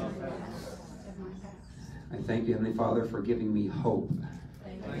tombs of my past. I thank you, Heavenly Father, for giving me hope.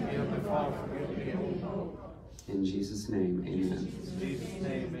 Thank you, Heavenly Father, for giving me hope. In Jesus' name, amen. In Jesus'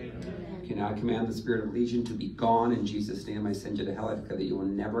 name, amen. Okay, now I command the spirit of Legion to be gone. In Jesus' name, I send you to hell. I declare that you will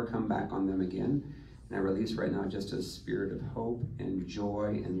never come back on them again. And I release right now just a spirit of hope and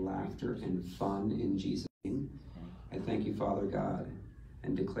joy and laughter and fun in Jesus' name. I thank you, Father God,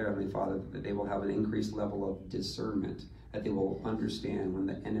 and declare, Heavenly Father, that they will have an increased level of discernment, that they will understand when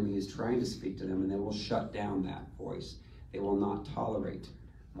the enemy is trying to speak to them, and they will shut down that voice. They will not tolerate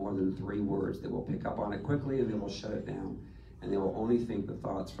more than 3 words. They will pick up on it quickly, and they will shut it down. And they will only think the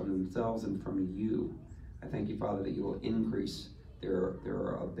thoughts from themselves and from you. I thank you, Father, that you will increase their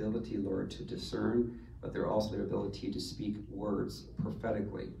ability, Lord, to discern, but their also their ability to speak words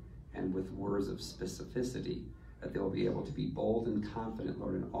prophetically and with words of specificity, that they will be able to be bold and confident,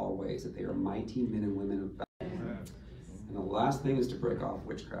 Lord, in all ways, that they are mighty men and women of valor. And the last thing is to break off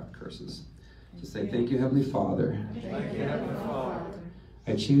witchcraft curses. To say, thank you, Heavenly Father. Thank you, Heavenly Father.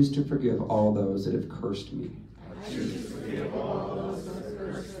 I choose to forgive all those that have cursed me. I choose to forgive all those that have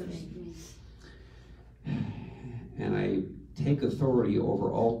cursed me. And I take authority over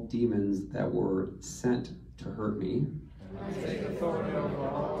all demons that were sent to hurt me. I take authority over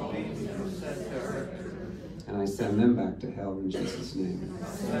all demons that were sent to hurt me. And I send them back to hell in Jesus' name. I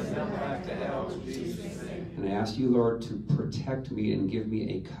send them back to hell in Jesus' name. And I ask you, Lord, to protect me and give me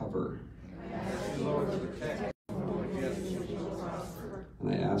a cover. I ask you, Lord, to protect me against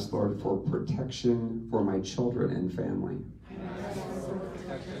And I ask, Lord, for protection for my children and family.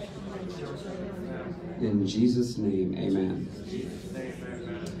 In Jesus' name, amen.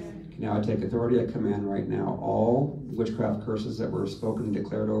 Now I take authority, I command right now all witchcraft curses that were spoken and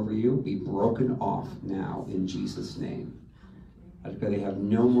declared over you be broken off now in Jesus' name. I declare they have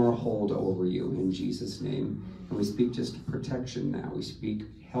no more hold over you in Jesus' name. And we speak just protection now. We speak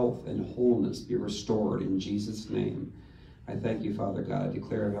health and wholeness be restored in Jesus' name. I thank you, Father God. I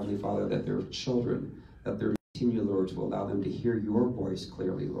declare, Heavenly Father, that their children, that their continue, Lord, to allow them to hear your voice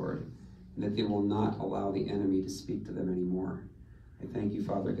clearly, Lord, and that they will not allow the enemy to speak to them anymore. I thank you,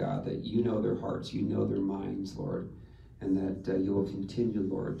 Father God, that you know their hearts, you know their minds, Lord, and that you will continue,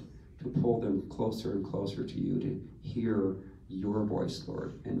 Lord, to pull them closer and closer to you, to hear your voice,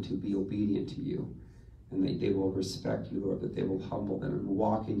 Lord, and to be obedient to you. And that they will respect you, Lord, that they will humble them and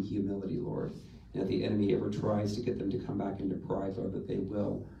walk in humility, Lord. And if the enemy ever tries to get them to come back into pride, Lord, that they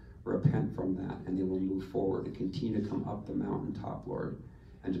will repent from that and they will move forward and continue to come up the mountaintop, Lord,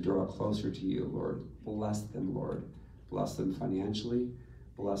 and to draw closer to you, Lord. Bless them, Lord. Bless them financially.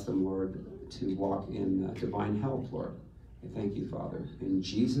 Bless them, Lord, to walk in divine health, Lord. I thank you, Father. In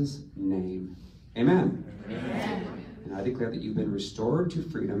Jesus' name, amen. Amen. And I declare that you've been restored to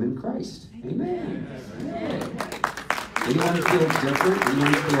freedom in Christ. Amen. Amen. Anyone feel different?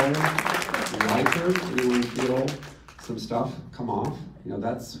 Anyone feel lighter? Anyone feel some stuff come off? You know,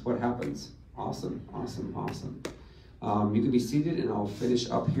 that's what happens. Awesome, awesome, awesome. You can be seated, and I'll finish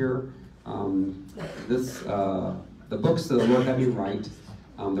up here. The books that the Lord had me write,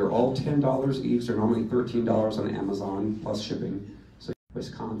 they're all $10 each. They're normally $13 on Amazon plus shipping. So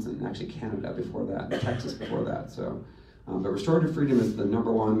Wisconsin, actually Canada before that, Texas before that. So, but Restored to Freedom is the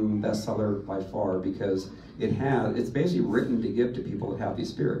 #1 bestseller by far because it's basically written to give to people that have these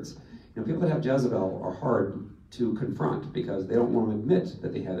spirits. You know, people that have Jezebel are hard to confront because they don't want to admit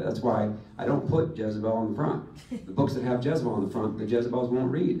that they have it. That's why I don't put Jezebel on the front. The books that have Jezebel on the front, the Jezebels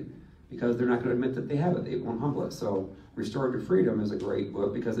won't read because they're not going to admit that they have it. They won't humble it. So Restored to Freedom is a great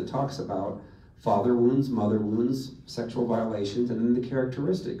book because it talks about father wounds, mother wounds, sexual violations, and then the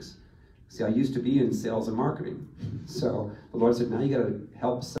characteristics. See, I used to be in sales and marketing. So the Lord said, now you got to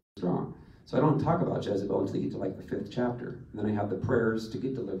help sell strong. So I don't talk about Jezebel until you get to like the 5th chapter. And then I have the prayers to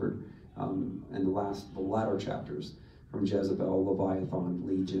get delivered and the latter chapters from Jezebel, Leviathan,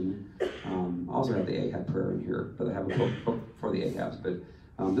 Legion. I also have the Ahab prayer in here, but I have a book for the Ahabs. But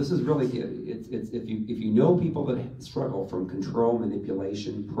this is really good. It's if you know people that struggle from control,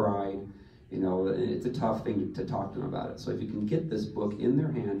 manipulation, pride, you know, it's a tough thing to talk to them about it. So if you can get this book in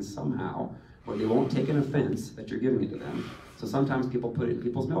their hands somehow, where they won't take an offense that you're giving it to them. So sometimes people put it in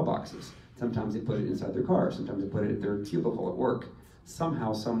people's mailboxes. Sometimes they put it inside their car. Sometimes they put it in their cubicle at work.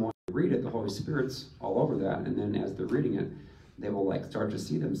 Somehow someone read it, the Holy Spirit's all over that, and then as they're reading it, they will like start to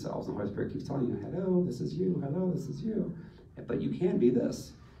see themselves. And the Holy Spirit keeps telling you, hello, this is you, hello, this is you. But you can be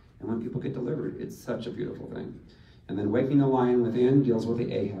this. And when people get delivered, it's such a beautiful thing. And then Waking the Lion Within deals with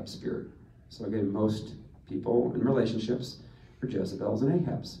the Ahab spirit. So again, most people in relationships are Jezebels and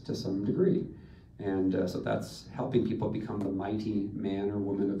Ahabs to some degree. And so that's helping people become the mighty man or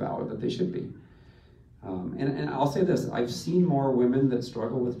woman of valor that they should be. And I'll say this, I've seen more women that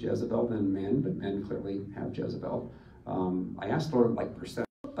struggle with Jezebel than men, but men clearly have Jezebel. I asked Lord like percent,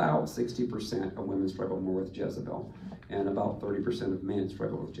 about 60% of women struggle more with Jezebel, and about 30% of men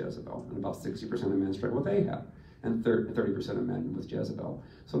struggle with Jezebel, and about 60% of men struggle with Ahab, and 30% of men with Jezebel.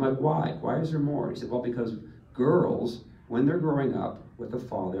 So I'm like, why? Why is there more? He said, well, because girls, when they're growing up with a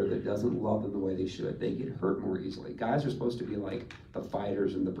father that doesn't love them the way they should, they get hurt more easily. Guys are supposed to be like the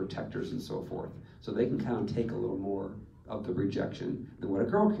fighters and the protectors and so forth. So they can kind of take a little more of the rejection than what a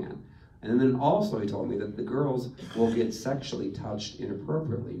girl can. And then also he told me that the girls will get sexually touched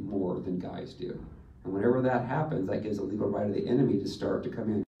inappropriately more than guys do. And whenever that happens, that gives a legal right of the enemy to start to come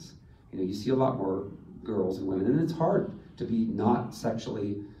in. You know, you see a lot more girls and women, and it's hard to be not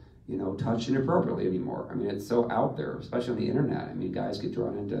sexually, you know, touched inappropriately anymore. I mean, it's so out there, especially on the internet. I mean, guys get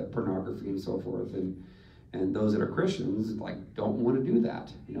drawn into pornography and so forth, and those that are Christians, like, don't want to do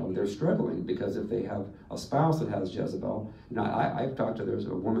that. You know, they're struggling because if they have a spouse that has Jezebel, you know, I've talked to, there's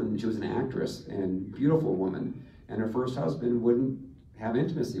a woman, she was an actress and beautiful woman, and her first husband wouldn't have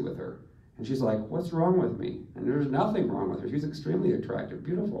intimacy with her. And she's like, what's wrong with me? And there's nothing wrong with her. She's extremely attractive,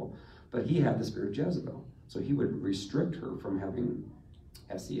 beautiful. But he had the spirit of Jezebel. So he would restrict her from having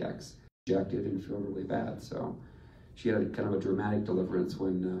sex, rejected and feel really bad. So she had a kind of a dramatic deliverance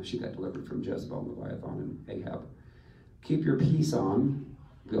when she got delivered from Jezebel, Leviathan, and Ahab. Keep your peace on.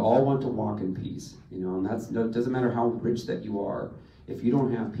 We all want to walk in peace, you know, and it doesn't matter how rich that you are. If you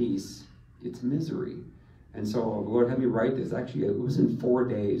don't have peace, it's misery. And so the Lord had me write this. Actually, it was in 4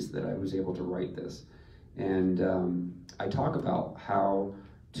 days that I was able to write this. And I talk about how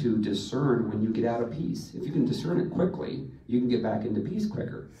to discern when you get out of peace. If you can discern it quickly, you can get back into peace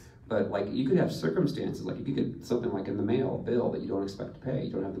quicker. But like, you could have circumstances, like you could get something like in the mail, a bill that you don't expect to pay,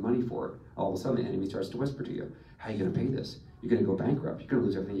 you don't have the money for it. All of a sudden the enemy starts to whisper to you, how are you gonna pay this? You're gonna go bankrupt, you're gonna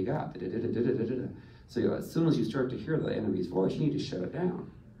lose everything you got. So as soon as you start to hear the enemy's voice, you need to shut it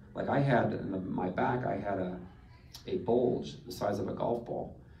down. Like I had, in my back, I had a bulge the size of a golf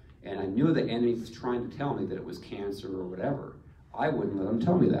ball. And I knew the enemy was trying to tell me that it was cancer or whatever. I wouldn't let him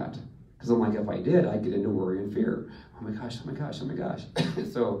tell me that. Because I'm like, if I did, I'd get into worry and fear. Oh my gosh, oh my gosh, oh my gosh.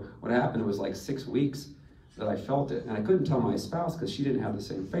 So what happened, it was like 6 weeks that I felt it. And I couldn't tell my spouse because she didn't have the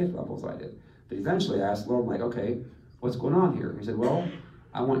same faith levels I did. But eventually I asked the Lord, I'm like, okay, what's going on here? He said, well,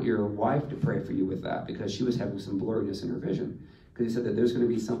 I want your wife to pray for you with that, because she was having some blurriness in her vision. Because he said that there's going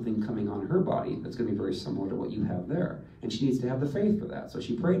to be something coming on her body that's going to be very similar to what you have there. And she needs to have the faith for that. So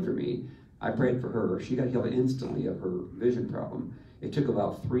she prayed for me. I prayed for her. She got healed instantly of her vision problem. It took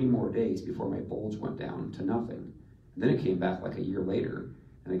about 3 more days before my bulge went down to nothing. And then it came back like a year later.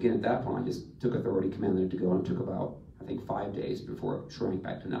 And again, at that point, I just took authority, commanded it to go, and it took about, I think, 5 days before it shrank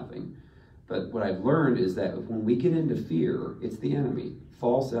back to nothing. But what I've learned is that when we get into fear, it's the enemy.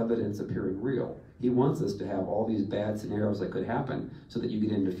 False evidence appearing real. He wants us to have all these bad scenarios that could happen so that you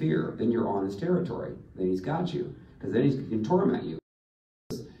get into fear. Then you're on his territory. Then he's got you. Because then he can torment you.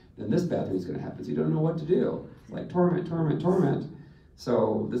 Then this bad thing is going to happen. So you don't know what to do. It's like torment, torment, torment.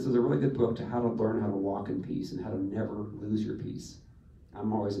 So this is a really good book to how to learn how to walk in peace and how to never lose your peace.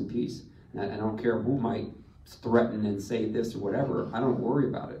 I'm always in peace. And I don't care who might threaten and say this or whatever. I don't worry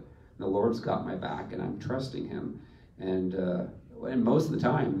about it. The Lord's got my back, and I'm trusting him. And most of the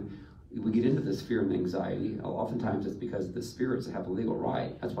time, we get into this fear and anxiety. Oftentimes it's because the spirits have a legal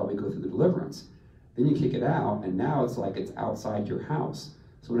right. That's why we go through the deliverance. Then you kick it out, and now it's like it's outside your house.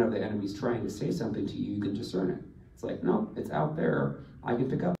 So whenever the enemy's trying to say something to you, you can discern it. It's like, no, it's out there. I can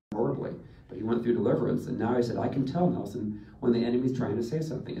pick up horribly. But he went through deliverance, and now he said, I can tell Nelson when the enemy's trying to say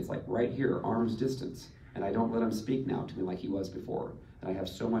something. It's like right here, arm's distance. And I don't let him speak now to me like he was before. And I have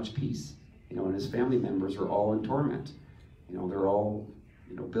so much peace. You know, and his family members are all in torment. You know, they're all,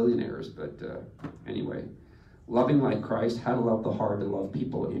 you know, billionaires. But anyway, loving like Christ, how to love the hard to love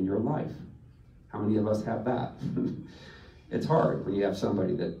people in your life. How many of us have that? It's hard when you have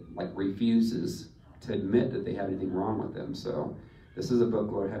somebody that like refuses to admit that they have anything wrong with them. So this is a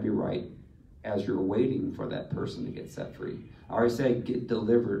book, Lord, have you write as you're waiting for that person to get set free. I always say get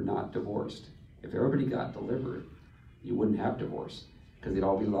delivered, not divorced. If everybody got delivered, you wouldn't have divorce, because they'd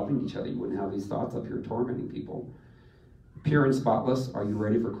all be loving each other. You wouldn't have these thoughts up here tormenting people. Pure and spotless, are you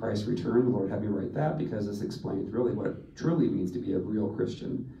ready for Christ's return? Lord, have you write that, because this explains really what it truly means to be a real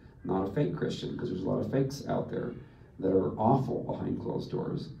Christian, not a fake Christian, because there's a lot of fakes out there that are awful behind closed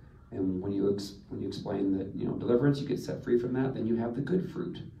doors. And when you explain that, you know, deliverance, you get set free from that, then you have the good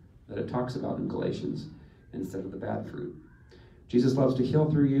fruit that it talks about in Galatians instead of the bad fruit. Jesus loves to heal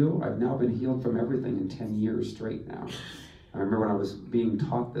through you. I've now been healed from everything in 10 years straight now. I remember when I was being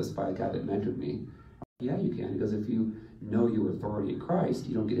taught this by a guy that mentored me. Yeah, you can, because if you know your authority in Christ,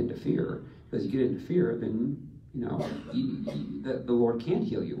 you don't get into fear. Because you get into fear, then, you know, the Lord can't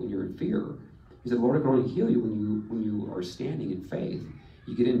heal you when you're in fear. He said, the Lord can only heal you when you are standing in faith.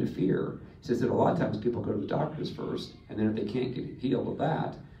 You get into fear. He says that a lot of times people go to the doctors first, and then if they can't get healed of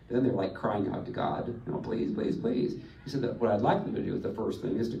that, then they're like crying out to God, you know, please, please, please. He said that what I'd like them to do, the first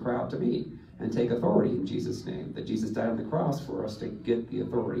thing is to cry out to me and take authority in Jesus' name. That Jesus died on the cross for us to get the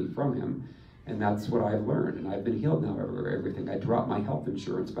authority from him. And that's what I've learned. And I've been healed now of everything. I dropped my health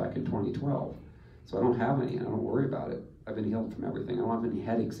insurance back in 2012. So I don't have any, and I don't worry about it. I've been healed from everything. I don't have any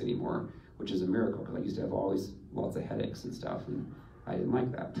headaches anymore, which is a miracle, because I used to have always lots of headaches and stuff, and I didn't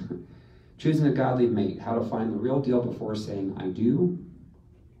like that. Choosing a godly mate, how to find the real deal before saying I do.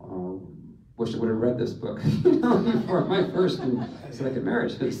 Wish I would have read this book, you know, before my first and second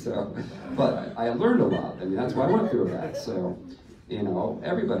marriages. So, but I learned a lot. I mean, that's why I went through that. So, you know,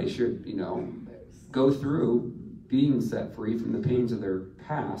 everybody should, you know, go through being set free from the pains of their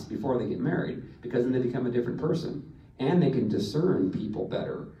past before they get married, because then they become a different person, and they can discern people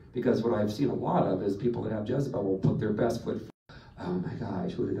better. Because what I've seen a lot of is people that have Jezebel will put their best foot forward. Oh my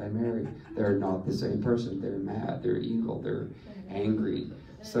gosh, who did I marry? They're not the same person. They're mad, they're evil, they're angry.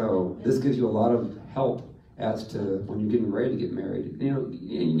 So this gives you a lot of help as to when you're getting ready to get married. You know,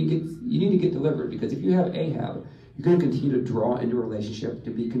 you need to get delivered, because if you have Ahab, you're going to continue to draw into a relationship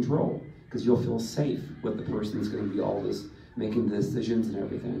to be controlled, because you'll feel safe with the person that's going to be all this, making the decisions and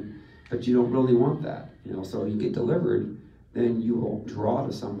everything. But you don't really want that, you know. So you get delivered, then you will draw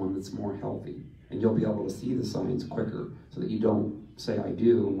to someone that's more healthy. And you'll be able to see the signs quicker so that you don't say I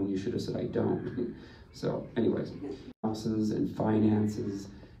do when you should have said I don't. So anyways, houses and finances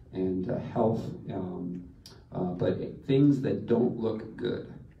and health, but things that don't look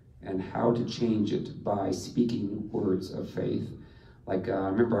good and how to change it by speaking words of faith. Like I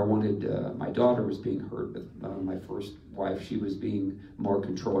remember I wanted, my daughter was being hurt with my first wife. She was being more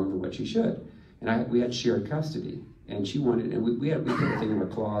controlling than what she should. And we had shared custody. And she wanted, and we put a thing in our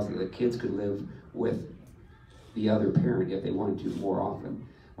closet that kids could live with the other parent if they wanted to more often.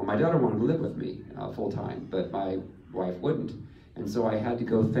 Well, my daughter wanted to live with me full time, but my wife wouldn't. And so I had to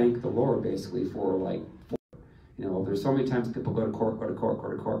go thank the Lord basically for there's so many times people go to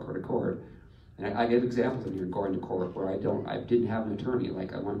court. And I give examples of here going to court where I didn't have an attorney.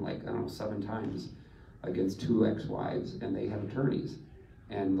 Like I went 7 times against 2 ex-wives, and they had attorneys.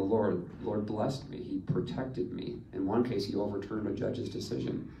 And the Lord blessed me. He protected me. In one case, he overturned a judge's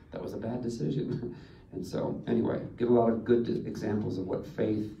decision. That was a bad decision. And so, anyway, give a lot of good examples of what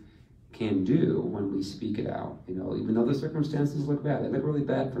faith can do when we speak it out. Even though the circumstances look bad, they look really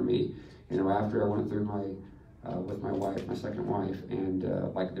bad for me. After I went through with my wife, my second wife, and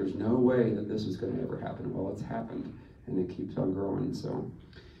there's no way that this was going to ever happen. Well, it's happened, and it keeps on growing. So,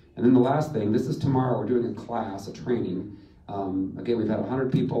 and then the last thing. This is tomorrow. We're doing a class, a training. Again, we've had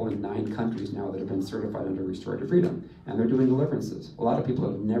 100 people in 9 countries now that have been certified under Restorative Freedom, and they're doing deliverances. A lot of people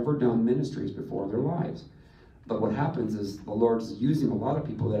have never done ministries before in their lives. But what happens is the Lord's using a lot of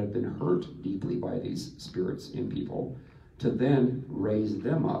people that have been hurt deeply by these spirits in people to then raise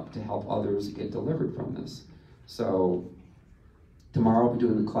them up to help others get delivered from this. So tomorrow I'll be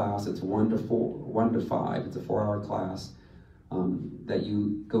doing a class. It's 1 to 5. It's a 4-hour class that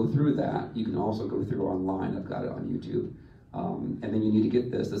you go through that. You can also go through online. I've got it on YouTube. And then you need to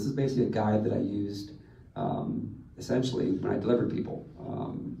get this. This is basically a guide that I used essentially when I delivered people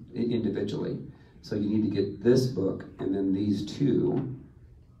individually. So you need to get this book and then these 2,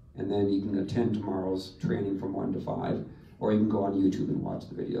 and then you can attend tomorrow's training from 1 to 5, or you can go on YouTube and watch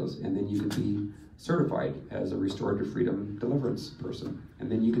the videos, and then you can be certified as a Restorative Freedom deliverance person,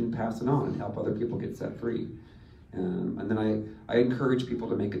 and then you can pass it on and help other people get set free. And then I encourage people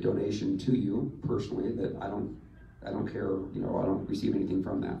to make a donation to you personally. That I don't care, I don't receive anything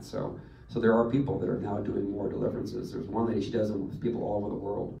from that. So there are people that are now doing more deliverances. There's one lady, she does them with people all over the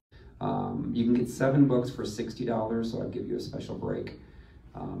world. You can get 7 books for $60, so I'd give you a special break.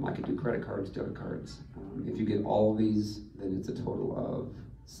 I could do credit cards, debit cards. If you get all of these, then it's a total of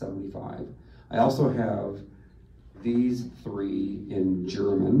 $75. I also have these 3 in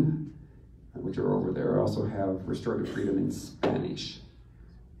German, which are over there. I also have Restorative Freedom in Spanish.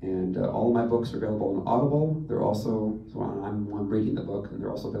 And all of my books are available on Audible. They're also, so I'm reading the book, and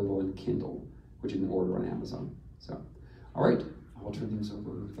they're also available in Kindle, which you can order on Amazon. So, all right, I'll turn things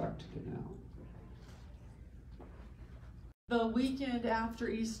over back to you now. The weekend after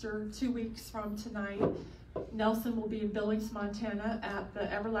Easter, 2 weeks from tonight, Nelson will be in Billings, Montana at the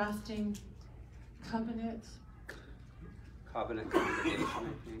Everlasting Covenant Congregation,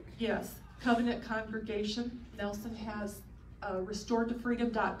 I think. Yes, Covenant Congregation. Nelson has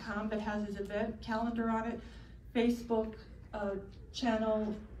restoredtofreedom.com that has his event calendar on it, Facebook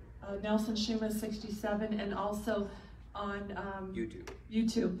channel Nelson Schuman 67, and also on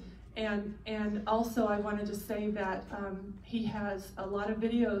YouTube. And also I wanted to say that he has a lot of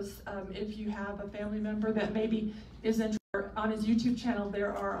videos. If you have a family member that maybe is interested, on his YouTube channel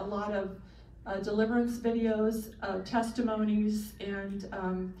there are a lot of deliverance videos, testimonies, and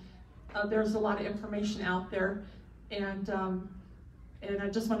there's a lot of information out there. And I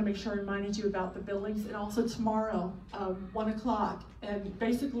just want to make sure I reminded you about the Billings. And also tomorrow, 1 o'clock. And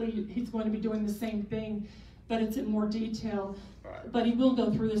basically, he's going to be doing the same thing, but it's in more detail. Right. But he will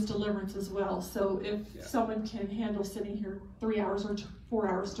go through this deliverance as well. So if someone can handle sitting here 3 hours or 4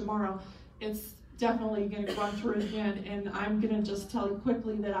 hours tomorrow, it's definitely going to run through it again. And I'm going to just tell you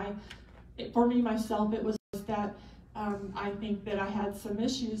quickly that for me, myself, it was that I think that I had some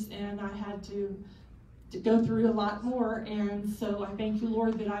issues, and I had to go through a lot more, and so I thank you,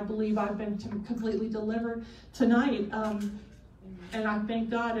 Lord, that I believe I've been completely delivered tonight, and I thank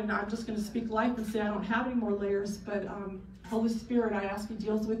God, and I'm just going to speak life and say I don't have any more layers, but Holy Spirit, I ask you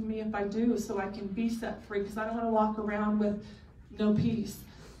deals with me if I do, so I can be set free, because I don't want to walk around with no peace.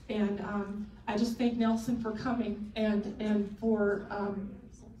 And I just thank Nelson for coming and for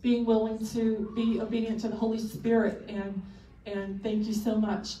being willing to be obedient to the Holy Spirit, and thank you so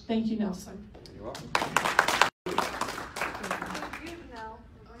much. Thank you, Nelson. You're welcome.